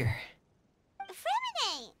 you're here.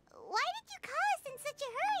 Fremine, why did you call us in such a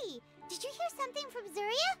hurry? Did you hear something from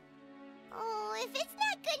Zuria? Oh, if it's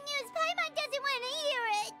not good news, Paimon doesn't want to hear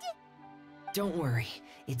it. Don't worry,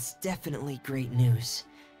 it's definitely great news.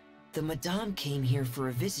 The Madame came here for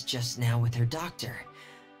a visit just now with her doctor.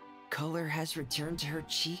 Color has returned to her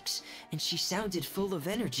cheeks, and she sounded full of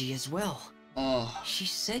energy as well. Oh. She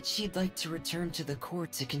said she'd like to return to the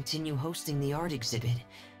court to continue hosting the art exhibit.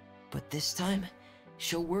 But this time,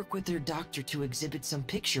 she'll work with her doctor to exhibit some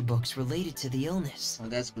picture books related to the illness. Oh,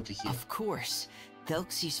 that's good to hear. Of course,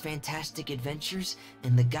 Thelxie's fantastic adventures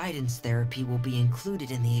and the guidance therapy will be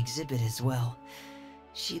included in the exhibit as well.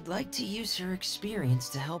 She'd like to use her experience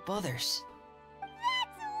to help others.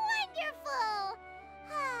 That's wonderful!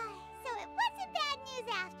 So it wasn't bad news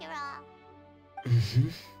after all. Mm-hmm.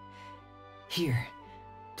 Here,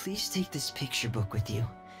 please take this picture book with you.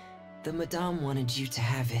 The Madame wanted you to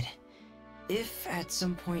have it. If at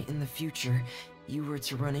some point in the future you were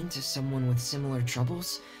to run into someone with similar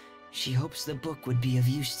troubles, she hopes the book would be of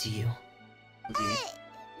use to you. Okay.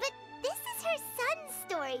 But this is her son's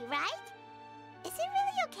story, right? Is it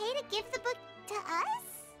really okay to give the book to us?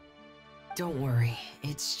 Don't worry,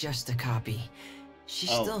 it's just a copy. She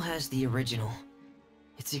still has the original.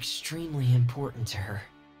 It's extremely important to her.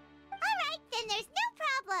 Alright, then there's no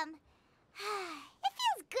problem. It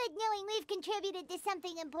feels good knowing we've contributed to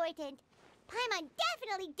something important. Paimon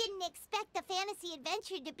definitely didn't expect the fantasy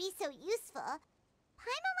adventure to be so useful.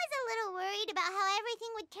 Paimon was a little worried about how everything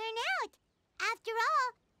would turn out. After all,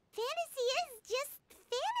 fantasy is just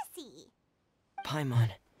fantasy. Paimon,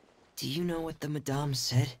 do you know what the Madame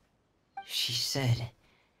said? She said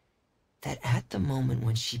that at the moment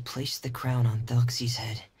when she placed the crown on Thelxie's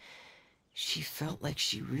head, she felt like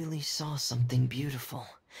she really saw something beautiful.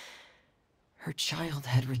 Her child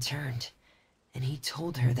had returned, and he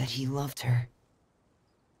told her that he loved her.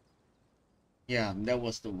 Yeah, that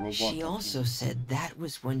was the robot. She also said that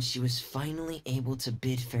was when she was finally able to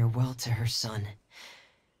bid farewell to her son.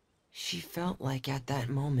 She felt like at that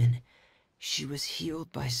moment, she was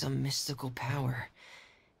healed by some mystical power,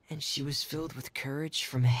 and she was filled with courage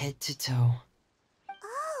from head to toe.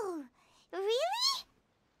 Oh, really?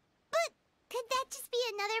 But could that just be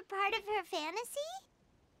another part of her fantasy?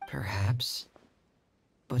 Perhaps.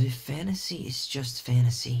 But if fantasy is just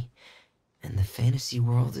fantasy, and the fantasy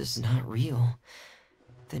world is not real,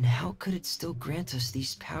 then how could it still grant us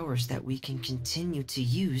these powers that we can continue to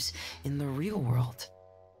use in the real world?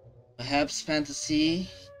 Perhaps fantasy,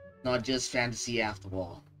 not just fantasy after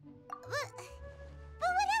all. But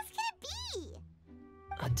what else could it be?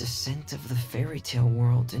 A descent of the fairy tale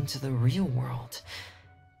world into the real world.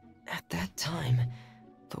 At that time,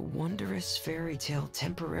 the wondrous fairy tale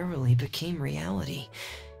temporarily became reality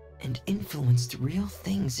and influenced real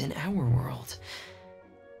things in our world.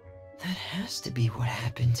 That has to be what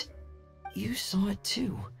happened. You saw it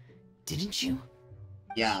too, didn't you?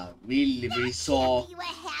 yeah, we literally saw Can't be what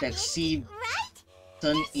happened, Thelxie right?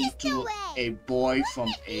 turn There's just no into way. a boy from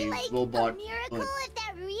Wouldn't it be a like robot a miracle bird. if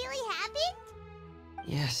that really happened?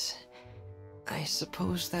 Yes, I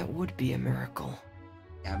suppose that would be a miracle.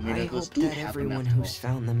 Yeah, I miracles hope do that happen everyone after all. who's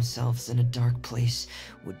found themselves in a dark place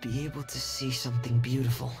would be able to see something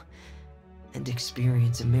beautiful and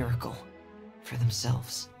experience a miracle for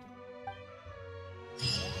themselves.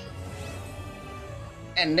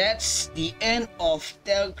 And that's the end of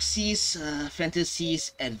Thelxie's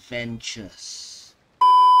Fantasies Adventures.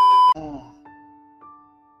 Oh.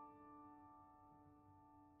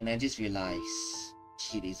 And I just realized,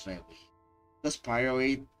 shit is right way. Because prior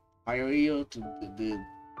to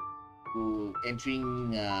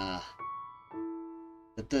entering the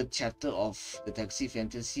third chapter of the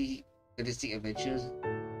Fantastic Adventures,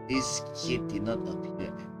 this kid did not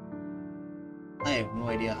appear. I have no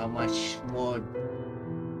idea how much more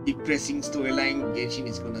depressing storyline Genshin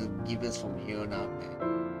is gonna give us from here on out, man.